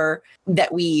or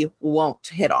that we won't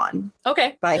hit on.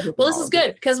 Okay. Well, this is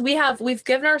good because we've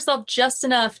given ourselves just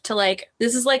enough to like,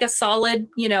 this is like a solid,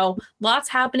 lots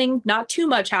happening, not too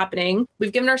much happening.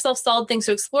 We've given ourselves solid things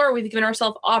to explore. We've given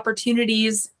ourselves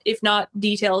opportunities, if not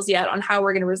details yet, on how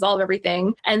we're going to resolve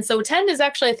everything. And so 10 is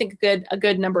actually, I think, a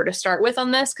good number to start with on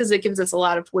this because it gives us a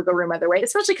lot of wiggle room either way,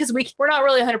 especially because we're not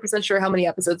really 100% sure how many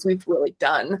episodes we've really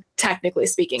done, technically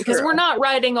speaking, because we're not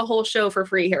writing a whole show for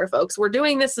free here, folks. We're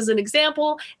doing this as an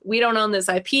example. We don't own this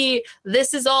IP.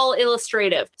 This is all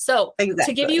illustrative. So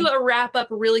to give you a wrap up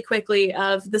really quickly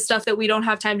of the stuff that we don't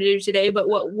have time to do today, but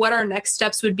what our next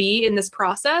steps would be in this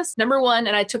process. Number one,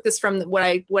 and I took this from what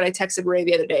I texted Ray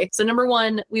the other day. So number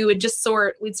one, we'd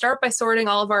start by sorting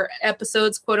all of our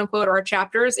episodes, quote unquote, or our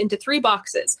chapters into 3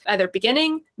 boxes, either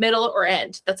beginning, middle, or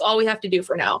end. That's all we have to do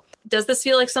for now. Does this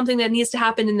feel like something that needs to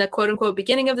happen in the quote unquote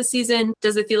beginning of the season?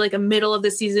 Does it feel like a middle of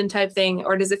the season type thing?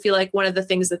 Or does it feel like one of the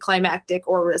things that climactic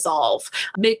or resolve?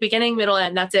 Beginning, middle,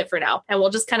 end, that's it for now. And we'll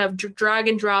just kind of drag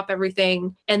and drop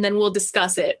everything and then we'll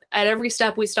discuss it. At every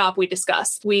step we stop, we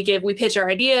discuss. We pitch our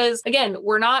ideas. Again,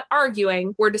 we're not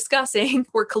arguing, we're discussing,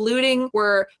 we're colluding,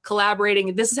 we're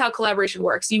collaborating. This is how collaboration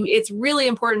works. It's really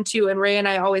important too, and Ray and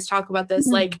I always talk about this,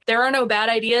 like there are no bad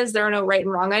ideas, there are no right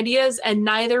and wrong ideas, and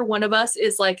neither one of us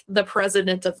is like the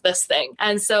president of this thing.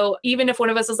 And so even if one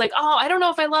of us is like, oh, I don't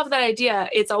know if I love that idea,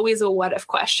 it's always a what if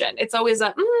question. It's always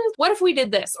a what if we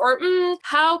did this? Or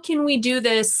how can we do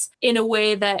this in a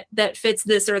way that fits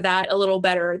this or that a little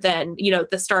better than,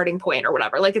 the starting point or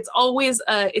whatever. Like it's always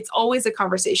a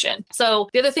conversation. So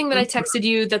the other thing that I texted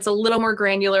you that's a little more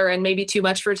granular and maybe too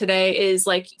much for today is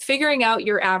like figuring out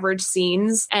your average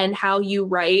scenes and how you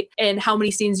write and how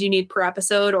many scenes you need per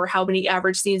episode or how many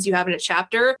average scenes you have in a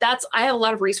chapter. I have a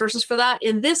lot of resources for that.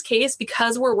 In this case,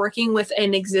 because we're working with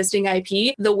an existing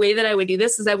IP, the way that I would do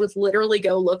this is I would literally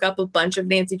go look up a bunch of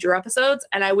Nancy Drew episodes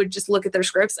and I would just look at their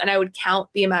scripts and I would count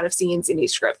the amount of scenes in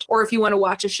each script. Or if you want to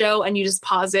watch a show and you just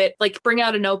pause it, like bring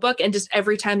out a notebook and just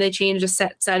every time they change a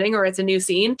setting or it's a new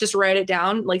scene, just write it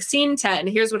down, like scene 10,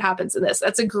 here's what happens in this.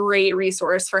 That's a great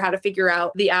resource for how to figure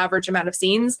out the average amount of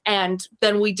scenes. And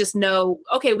then we just know,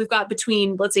 okay, we've got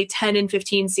between, let's say 10 and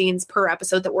 15 scenes per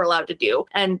episode that we're allowed to do.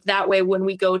 And that way, when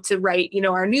we go to write,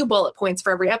 our new bullet points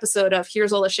for every episode of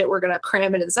here's all the shit we're going to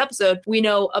cram into this episode, we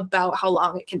know about how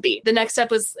long it can be. The next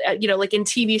step was, like in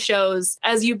TV shows,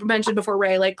 as you mentioned before,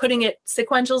 Ray, like putting it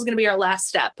sequential is going to be our last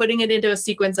step, putting it into a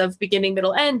sequence of beginning,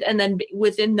 middle, end. And then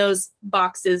within those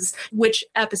boxes, which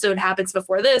episode happens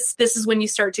before this is when you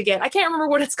start to get, I can't remember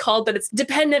what it's called, but it's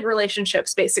dependent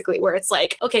relationships, basically, where it's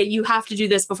like, okay, you have to do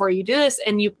this before you do this.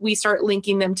 And we start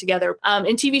linking them together.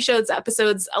 In TV shows,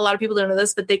 episodes, a lot of people don't know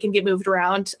this, but they can get moved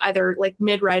around either like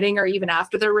mid-writing or even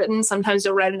after they're written. Sometimes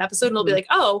you'll write an episode and it'll be like,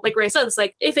 oh, like Ray said, it's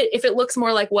like, if it looks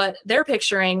more like what they're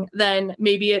picturing, then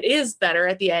maybe it is better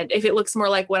at the end. If it looks more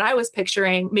like what I was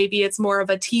picturing, maybe it's more of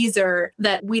a teaser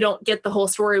that we don't get the whole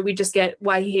story. We just get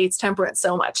why he hates temperance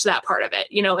so much, that part of it,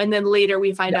 and then later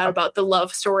we find out about the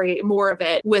love story, more of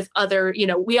it with other,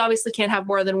 we obviously can't have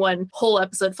more than one whole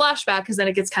episode flashback because then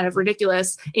it gets kind of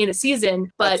ridiculous in a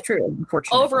season. But that's true,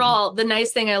 unfortunately. Overall, the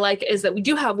nice thing I like is that we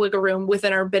do have wiggle room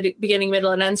within our beginning,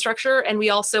 middle, and end structure. And we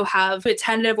also have a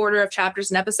tentative order of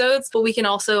chapters and episodes, but we can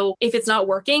also, if it's not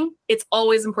working, it's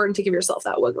always important to give yourself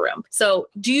that wiggle room. So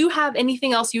do you have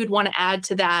anything else you would want to add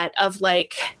to that of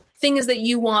like things that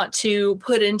you want to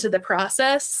put into the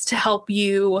process to help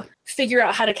you figure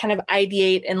out how to kind of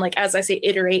ideate and, like, as I say,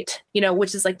 iterate,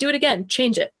 which is like, do it again,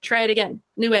 change it, try it again,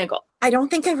 new angle? I don't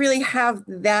think I really have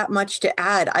that much to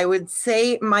add. I would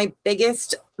say my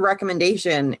biggest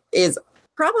recommendation is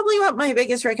probably what my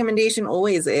biggest recommendation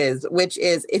always is, which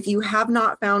is if you have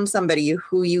not found somebody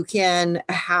who you can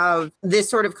have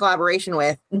this sort of collaboration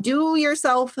with, do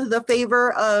yourself the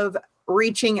favor of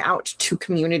reaching out to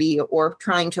community or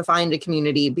trying to find a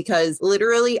community, because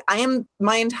literally I am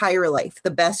my entire life,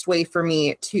 the best way for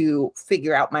me to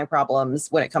figure out my problems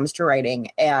when it comes to writing,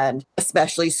 and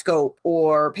especially scope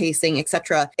or pacing,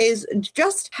 etc., is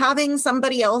just having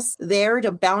somebody else there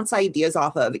to bounce ideas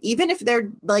off of, even if they're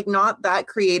like not that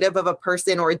creative of a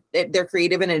person or they're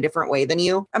creative in a different way than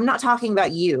you. I'm not talking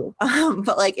about you,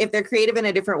 but like if they're creative in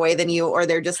a different way than you, or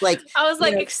they're just like, I was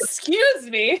like, excuse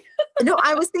me. No,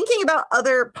 I was thinking about about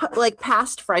other like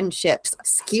past friendships.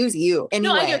 Excuse you.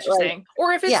 Anyway, no, I get what you're saying.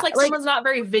 Or if it's yeah, like someone's not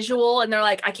very visual and they're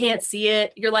like, I can't see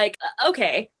it. You're like,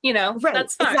 okay, right,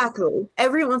 that's fine. Exactly.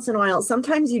 Every once in a while,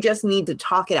 sometimes you just need to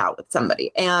talk it out with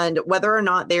somebody. And whether or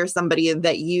not they're somebody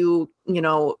that you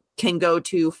can go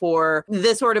to for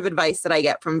the sort of advice that I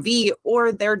get from V,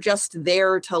 or they're just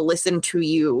there to listen to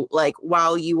you, like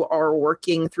while you are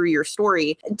working through your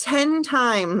story. 10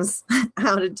 times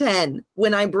out of 10,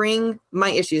 when I bring my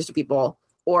issues to people,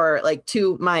 or like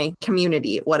to my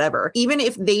community, whatever, even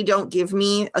if they don't give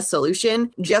me a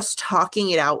solution, just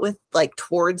talking it out with like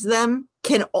towards them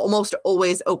can almost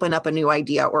always open up a new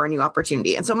idea or a new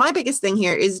opportunity. And so my biggest thing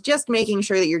here is just making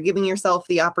sure that you're giving yourself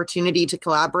the opportunity to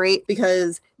collaborate,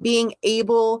 because being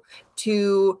able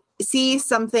to see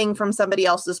something from somebody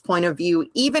else's point of view,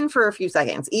 even for a few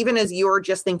seconds, even as you're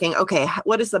just thinking, okay,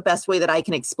 what is the best way that I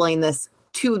can explain this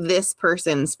to this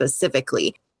person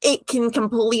specifically? It can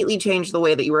completely change the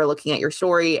way that you are looking at your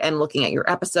story and looking at your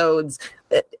episodes,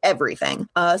 everything.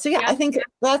 So yeah, I think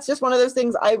that's just one of those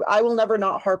things. I will never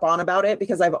not harp on about it,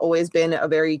 because I've always been a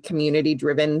very community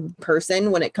driven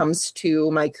person when it comes to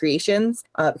my creations.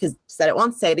 Because said it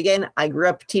once, say it again. I grew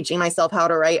up teaching myself how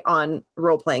to write on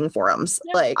role playing forums.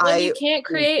 Yeah, you can't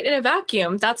create in a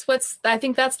vacuum. I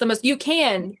think that's the most, you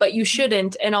can, but you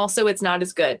shouldn't. And also it's not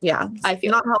as good. Yeah. I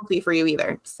feel not healthy for you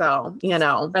either. So,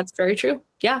 that's very true.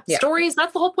 Yeah. Stories.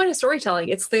 That's the whole point of storytelling.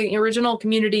 It's the original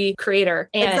community creator.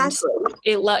 And exactly.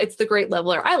 It's the great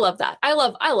leveler. I love that. I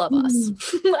love us.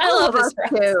 I love us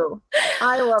too.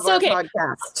 I love our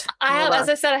podcast. As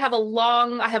I said, I have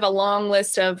a long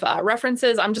list of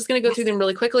references. I'm just going to go through them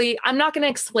really quickly. I'm not going to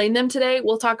explain them today.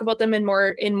 We'll talk about them in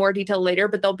more detail later,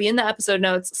 but they'll be in the episode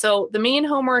notes. So the main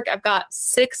homework, I've got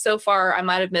 6 so far. I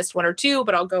might have missed 1 or 2,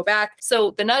 but I'll go back.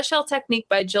 So The Nutshell Technique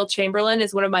by Jill Chamberlain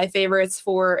is one of my favorites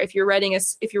for if you're writing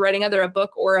either a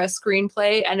book or a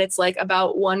screenplay, and it's like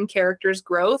about one character's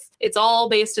growth. It's all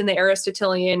based in the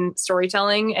Aristotelian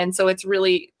storytelling. And so it's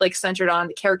really like centered on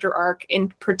the character arc in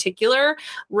particular.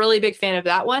 Really big fan of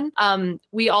that one.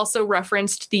 We also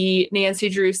referenced the Nancy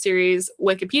Drew series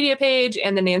Wikipedia page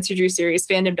and the Nancy Drew series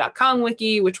fandom.com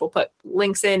wiki, which we'll put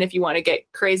links in if you want to get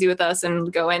crazy with us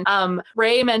and go in.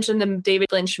 Ray mentioned the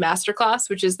David Lynch Masterclass,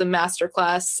 which is the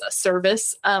masterclass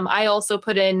service. I also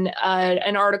put in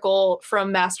an article from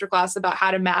Masterclass about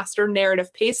how to master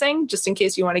narrative pacing, just in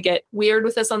case you want to get weird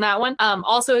with us on that one.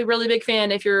 Also a really big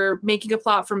fan if you're making a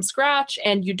plot from scratch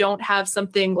and you don't have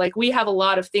something like we have a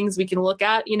lot of things we can look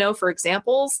at, for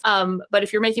examples. But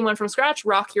if you're making one from scratch,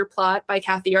 Rock Your Plot by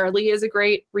Kathy Arley is a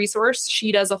great resource.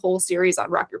 She does a whole series on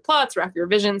Rock Your Plots, Rock Your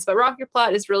Visions, but Rock Your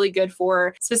Plot is really good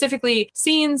for specifically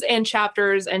scenes and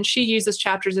chapters. And she uses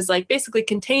chapters as like basically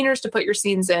containers to put your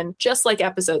scenes in, just like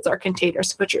episodes are containers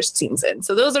to put your scenes in.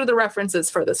 So those are the references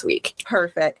for this week.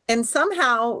 Perfect. And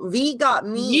somehow V got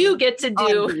me. You get to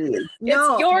do.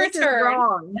 No, it's your turn.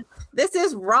 Wrong. This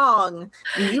is wrong.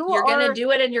 You're going to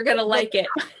do it and you're going to like it.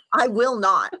 I will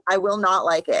not. I will not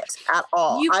like it at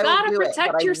all. You've got to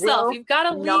protect yourself. You've got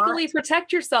to legally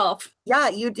protect yourself. Yeah,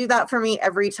 you do that for me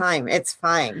every time. It's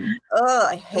fine. Oh,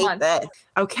 I hate this.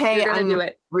 Okay, I'm do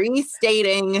it.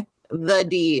 Restating the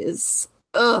D's.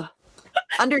 Ugh.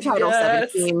 Under Title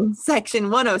 17, Section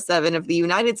 107 of the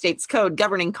United States Code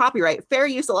governing copyright, fair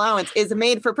use allowance is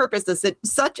made for purposes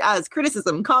such as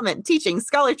criticism, comment, teaching,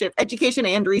 scholarship, education,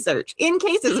 and research. In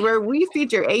cases where we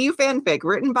feature AU fanfic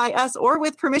written by us or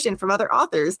with permission from other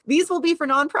authors, these will be for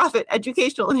nonprofit,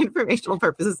 educational, and informational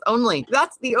purposes only.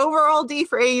 That's the overall D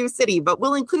for AU City, but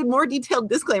we'll include more detailed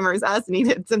disclaimers as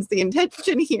needed, since the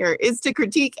intention here is to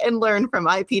critique and learn from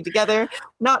IP together,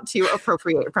 not to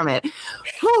appropriate from it.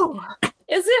 Whew.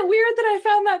 Is it weird that I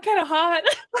found that kind of hot?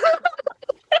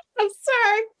 I'm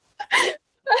sorry.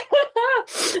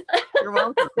 You're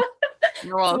welcome.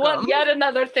 You're welcome. Yet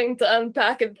another thing to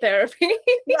unpack in therapy.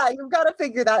 Yeah, you've got to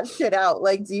figure that shit out.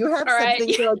 Like, do you have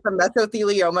something for like the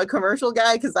mesothelioma commercial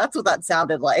guy? Because that's what that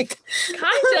sounded like. Kind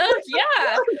of,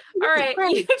 yeah. All right,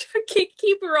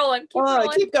 keep rolling.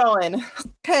 Keep going.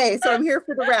 Okay, so I'm here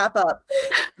for the wrap up.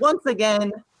 Once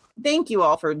again, thank you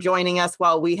all for joining us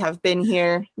while we have been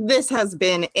here. This has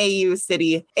been AU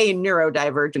City, a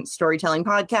neurodivergent storytelling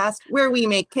podcast where we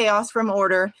make chaos from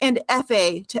order and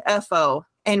FA to FO.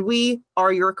 And we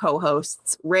are your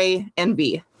co-hosts, Ray and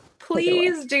V.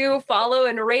 Please do follow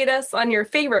and rate us on your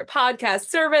favorite podcast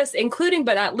service, including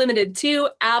but not limited to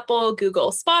Apple,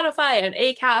 Google, Spotify, and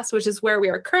Acast, which is where we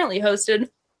are currently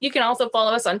hosted. You can also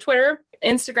follow us on Twitter,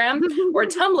 Instagram, or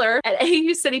Tumblr at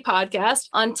AU City Podcast,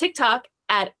 on TikTok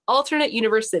at Alternate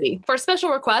University. For special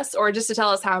requests or just to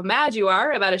tell us how mad you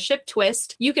are about a ship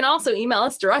twist, you can also email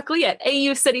us directly at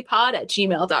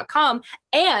aucitypod@gmail.com.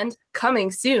 And coming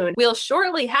soon, we'll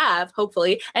shortly have,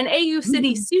 hopefully, an AU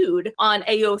City Sued on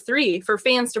AO3 for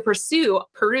fans to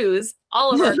peruse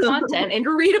all of our content in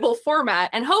readable format.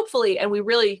 And hopefully, and we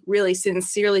really, really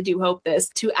sincerely do hope this,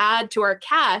 to add to our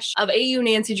cache of AU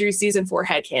Nancy Drew Season 4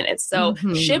 headcanons. So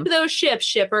ship those ships,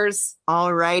 shippers.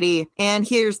 Alrighty. And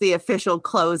here's the official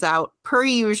closeout. Per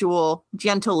usual,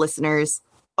 gentle listeners,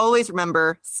 always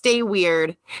remember, stay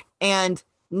weird and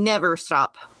never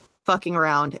stop fucking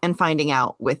around and finding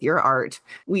out with your art.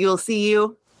 We will see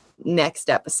you next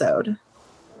episode.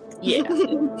 Yeah.